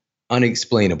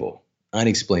unexplainable,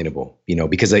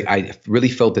 because I really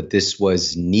felt that this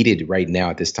was needed right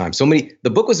now at this time. The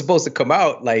book was supposed to come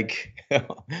out like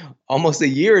almost a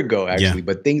year ago, actually,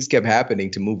 but things kept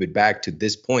happening to move it back to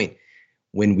this point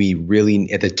when we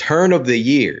really, at the turn of the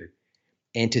year,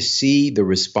 and to see the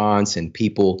response and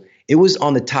people, it was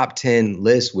on the top 10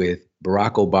 list with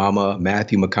Barack Obama,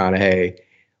 Matthew McConaughey.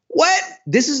 What?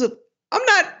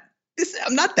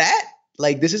 I'm not that.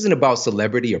 Like, this isn't about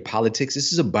celebrity or politics.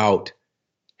 This is about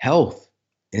health.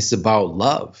 It's about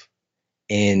love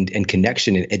and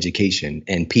connection and education.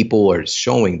 And people are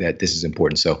showing that this is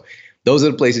important. So those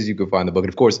are the places you can find the book.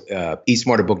 And of course,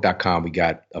 eatsmarterbook.com, we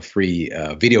got a free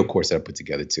video course that I put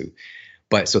together too.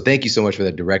 But so thank you so much for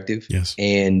that directive. Yes.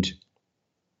 And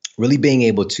really being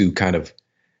able to kind of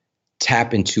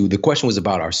tap into, the question was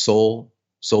about our soul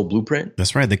blueprint.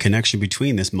 That's right. The connection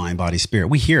between this mind, body, spirit.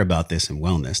 We hear about this in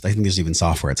wellness. I think there's even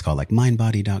software. It's called like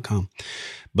mindbody.com.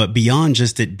 But beyond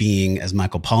just it being, as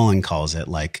Michael Pollan calls it,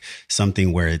 like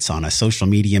something where it's on a social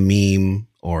media meme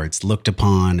or it's looked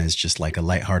upon as just like a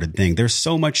lighthearted thing, there's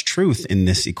so much truth in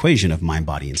this equation of mind,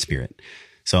 body, and spirit.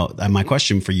 So my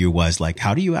question for you was like,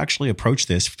 how do you actually approach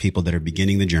this for people that are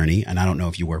beginning the journey? And I don't know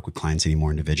if you work with clients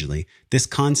anymore individually. This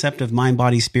concept of mind,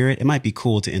 body, spirit, it might be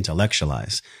cool to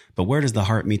intellectualize, but where does the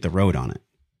heart meet the road on it?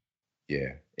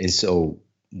 Yeah. And so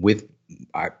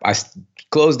I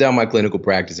closed down my clinical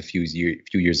practice a few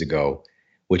years ago,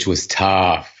 which was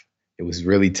tough. It was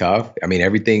really tough. I mean,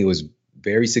 everything was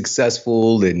very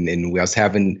successful and I was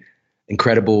having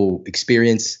incredible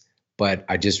experience. But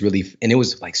I just really, and it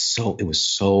was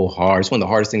so hard. It's one of the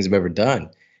hardest things I've ever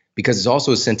done because it's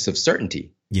also a sense of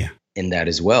certainty in that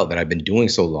as well, that I've been doing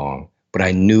so long. But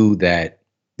I knew that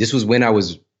this was when I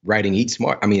was writing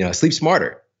Sleep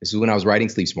Smarter. This is when I was writing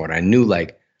Sleep Smarter. I knew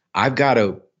like, I've got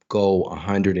to go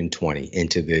 120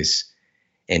 into this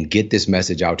and get this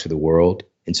message out to the world.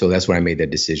 And so that's when I made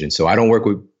that decision. So I don't work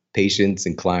with patients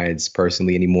and clients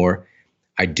personally anymore.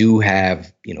 I do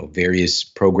have, various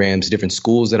programs, different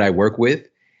schools that I work with,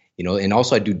 and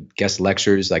also I do guest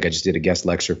lectures. Like I just did a guest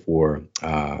lecture for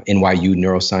NYU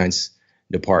Neuroscience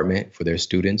Department for their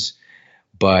students.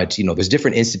 But, there's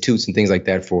different institutes and things like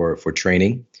that for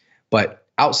training. But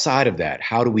outside of that,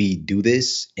 how do we do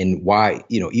this and why,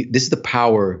 this is the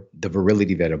power, the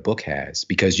virility that a book has,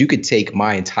 because you could take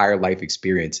my entire life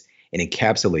experience and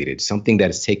encapsulate it, something that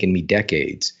has taken me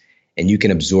decades, and you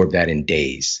can absorb that in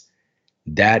days.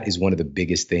 That is one of the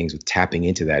biggest things with tapping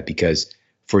into that, because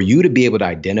for you to be able to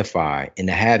identify and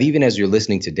to have, even as you're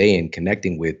listening today and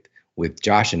connecting with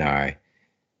Josh and I,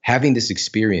 having this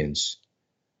experience,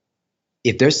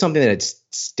 if there's something that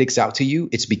sticks out to you,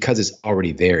 it's because it's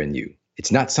already there in you.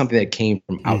 It's not something that came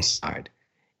from outside.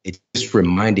 It's just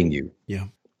reminding you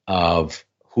of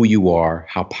who you are,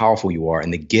 how powerful you are,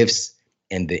 and the gifts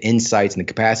and the insights and the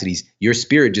capacities. Your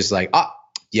spirit just like,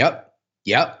 yep.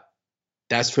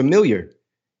 That's familiar.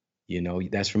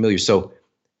 That's familiar. So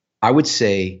I would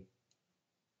say,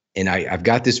 and I've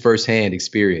got this firsthand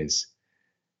experience.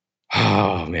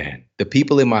 Oh man, the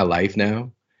people in my life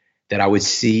now that I would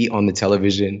see on the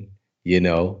television,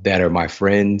 that are my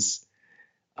friends.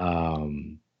 Wow.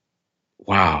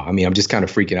 I mean, I'm just kind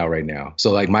of freaking out right now.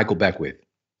 So like Michael Beckwith,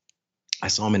 I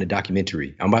saw him in a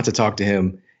documentary. I'm about to talk to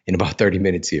him in about 30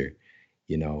 minutes here.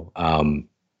 I'm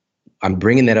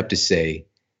bringing that up to say,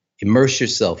 immerse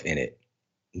yourself in it.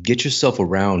 Get yourself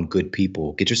around good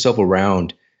people. Get yourself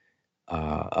around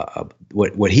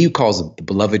what he calls the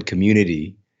beloved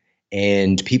community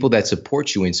and people that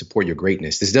support you and support your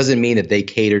greatness. This doesn't mean that they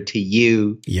cater to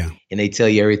you and they tell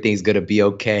you everything's going to be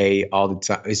okay all the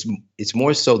time. It's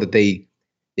more so that they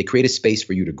create a space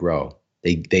for you to grow.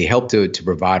 They help to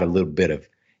provide a little bit of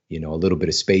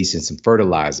space and some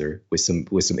fertilizer with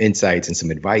some insights and some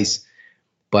advice.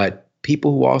 But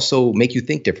people who also make you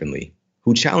think differently,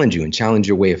 who challenge you and challenge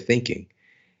your way of thinking.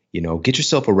 Get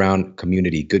yourself around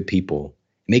community, good people,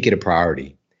 make it a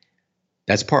priority.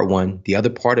 That's part one. The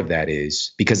other part of that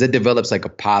is because it develops like a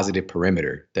positive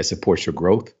perimeter that supports your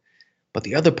growth. But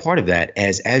the other part of that,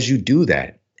 as you do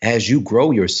that, as you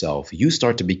grow yourself, you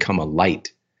start to become a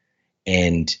light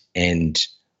and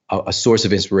a source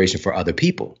of inspiration for other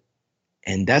people.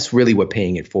 And that's really what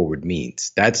paying it forward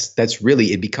means. That's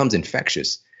really, it becomes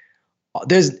infectious.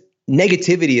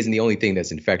 Negativity isn't the only thing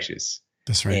that's infectious.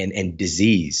 That's right. And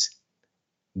disease,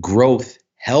 growth,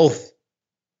 health.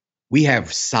 We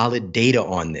have solid data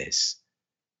on this.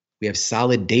 That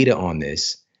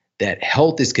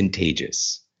health is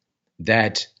contagious,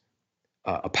 that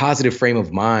a positive frame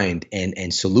of mind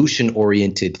and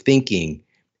solution-oriented thinking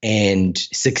and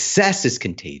success is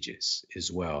contagious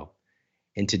as well.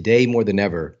 And today more than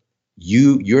ever,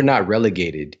 you're not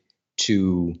relegated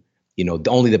to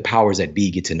only the powers that be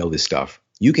get to know this stuff.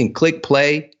 You can click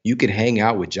play, you can hang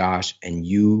out with Josh, and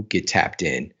you get tapped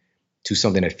in to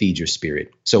something that feeds your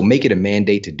spirit. So make it a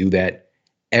mandate to do that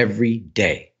every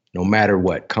day, no matter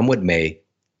what. Come what may,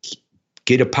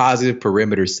 get a positive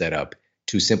perimeter set up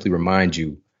to simply remind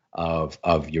you of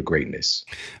your greatness.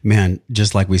 Man,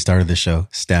 just like we started the show,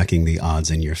 stacking the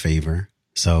odds in your favor.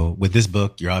 So with this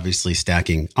book, you're obviously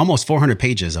stacking almost 400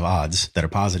 pages of odds that are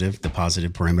positive, the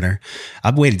positive perimeter.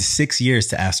 I've waited 6 years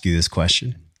to ask you this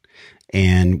question.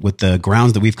 And with the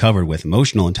grounds that we've covered with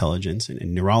emotional intelligence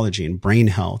and neurology and brain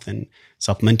health and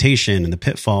supplementation and the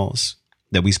pitfalls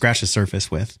that we scratch the surface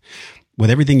with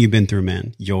everything you've been through,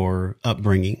 man, your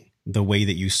upbringing, the way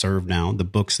that you serve now, the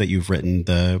books that you've written,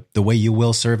 the way you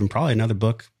will serve, and probably another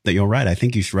book that you'll write. I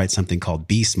think you should write something called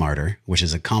Be Smarter, which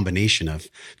is a combination of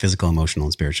physical, emotional,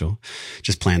 and spiritual.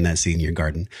 Just plant that seed in your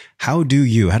garden. How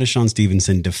does Shawn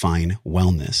Stevenson define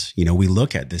wellness? You know, we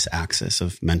look at this axis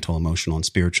of mental, emotional, and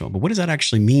spiritual, but what does that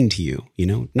actually mean to you? You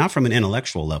know, not from an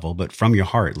intellectual level, but from your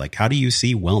heart. Like, how do you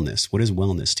see wellness? What is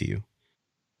wellness to you?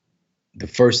 The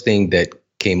first thing that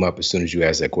came up as soon as you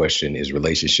asked that question is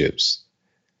relationships.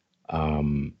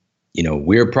 You know,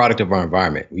 we're a product of our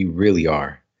environment. We really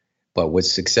are. But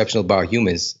what's exceptional about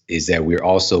humans is that we're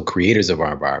also creators of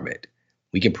our environment.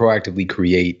 We can proactively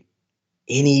create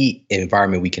any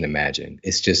environment we can imagine.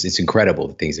 It's incredible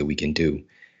the things that we can do.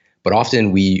 But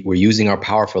often we're using our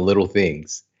power for little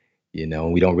things, you know,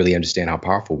 and we don't really understand how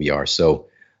powerful we are. So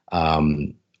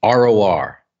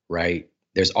ROR, right?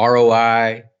 There's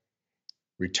ROI,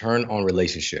 return on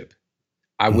relationship.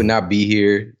 I would not be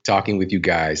here talking with you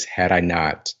guys had I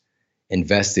not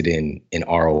invested in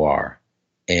ROR.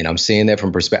 And I'm saying that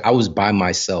from perspective. I was by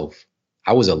myself.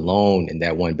 I was alone in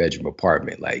that 1-bedroom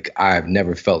apartment. Like, I've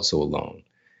never felt so alone.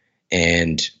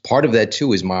 And part of that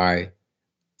too is my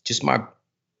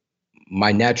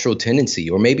natural tendency,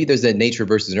 or maybe there's that nature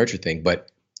versus nurture thing, but,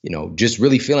 you know, just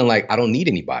really feeling like I don't need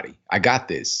anybody. I got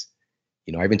this.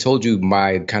 You know, I even told you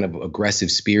my kind of aggressive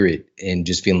spirit and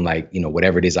just feeling like, you know,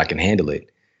 whatever it is, I can handle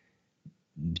it.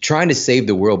 Trying to save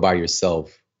the world by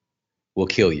yourself will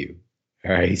kill you.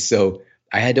 All right. So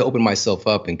I had to open myself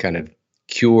up and kind of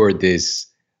cure this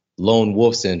lone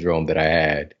wolf syndrome that I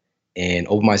had and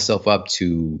open myself up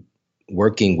to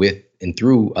working with and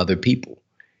through other people.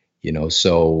 You know,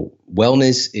 so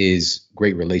wellness is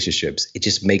great relationships. It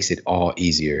just makes it all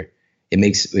easier. It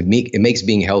makes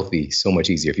being healthy so much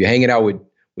easier. If you're hanging out with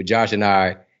Josh and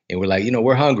I, and we're like, you know,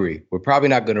 we're hungry, we're probably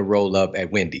not going to roll up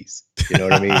at Wendy's. You know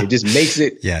what I mean? It just makes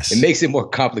it, yes. It makes it more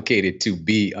complicated to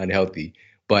be unhealthy.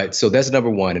 But so that's number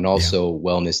one, and also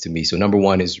wellness to me. So number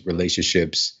one is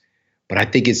relationships, but I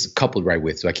think it's coupled right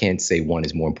with, so I can't say one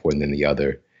is more important than the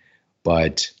other.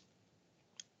 But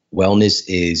wellness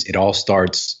it all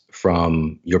starts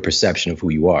from your perception of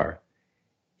who you are.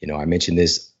 You know, I mentioned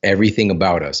this, everything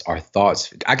about us, our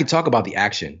thoughts. I could talk about the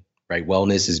action, right?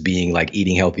 Wellness is being like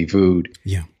eating healthy food.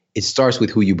 Yeah. It starts with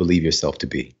who you believe yourself to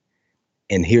be.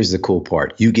 And here's the cool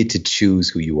part. You get to choose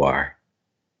who you are.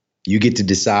 You get to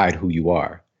decide who you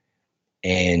are.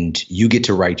 And you get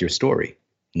to write your story.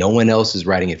 No one else is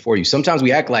writing it for you. Sometimes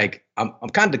we act like I'm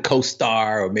kind of the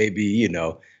co-star, or maybe, you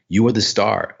know, you are the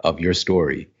star of your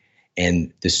story.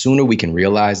 And the sooner we can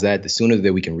realize that, the sooner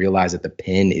that we can realize that the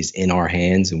pen is in our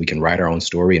hands and we can write our own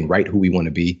story and write who we want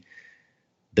to be,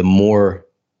 the more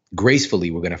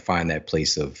gracefully we're going to find that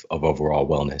place of overall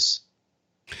wellness.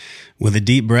 With a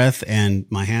deep breath and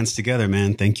my hands together,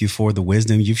 man, thank you for the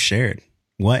wisdom you've shared.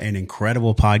 What an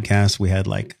incredible podcast. We had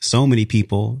like so many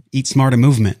people. Eat Smarter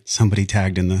Movement. Somebody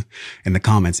tagged in the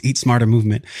comments, Eat Smarter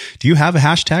Movement. Do you have a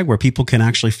hashtag where people can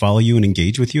actually follow you and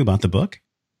engage with you about the book?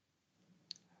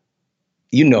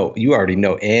 You know, you already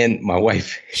know. And my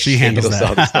wife, she handles that.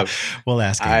 All the stuff. We'll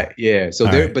ask her.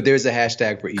 So but there's a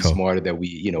hashtag for Eat Smarter that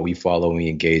we follow and we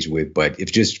engage with. But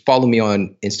if just follow me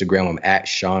on Instagram, I'm at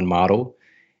Shawn Model.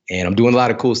 And I'm doing a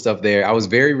lot of cool stuff there. I was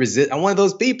very I'm one of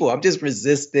those people. I'm just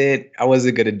resistant. I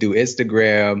wasn't going to do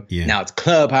Instagram. Yeah. Now it's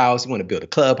Clubhouse. You want to build a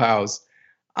Clubhouse.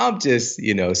 I'm just,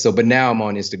 but now I'm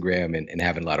on Instagram and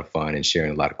having a lot of fun and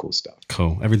sharing a lot of cool stuff.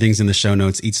 Cool. Everything's in the show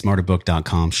notes,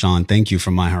 eatsmarterbook.com. Shawn, thank you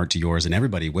from my heart to yours and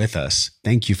everybody with us.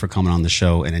 Thank you for coming on the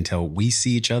show. And until we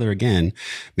see each other again,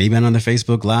 maybe on the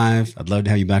Facebook Live, I'd love to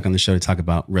have you back on the show to talk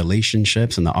about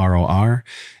relationships and the ROR.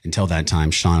 Until that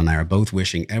time, Shawn and I are both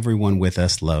wishing everyone with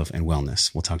us love and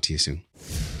wellness. We'll talk to you soon.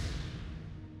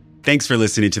 Thanks for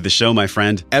listening to the show, my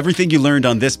friend. Everything you learned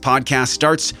on this podcast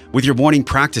starts with your morning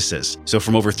practices. So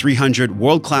from over 300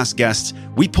 world-class guests,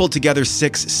 we pulled together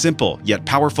 6 simple yet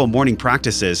powerful morning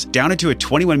practices down into a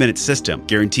 21-minute system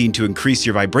guaranteed to increase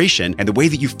your vibration and the way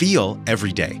that you feel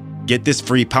every day. Get this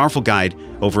free, powerful guide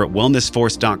over at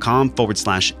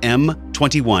wellnessforce.com/M21.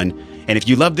 2021. And if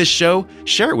you love this show,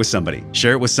 share it with somebody.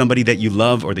 Share it with somebody that you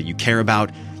love or that you care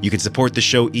about. You can support the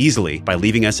show easily by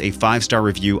leaving us a 5-star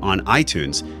review on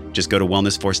iTunes. Just go to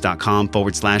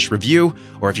wellnessforce.com/review.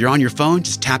 Or if you're on your phone,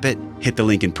 just tap it, hit the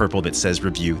link in purple that says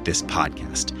review this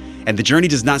podcast. And the journey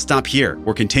does not stop here.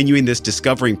 We're continuing this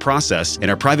discovering process in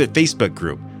our private Facebook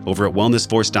group over at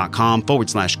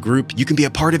wellnessforce.com/group. You can be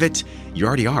a part of it. You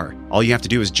already are. All you have to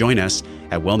do is join us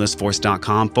at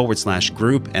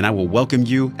wellnessforce.com/group, and I will welcome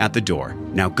you at the door.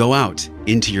 Now go out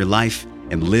into your life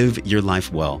and live your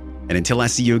life well. And until I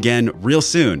see you again real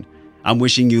soon, I'm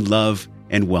wishing you love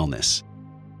and wellness.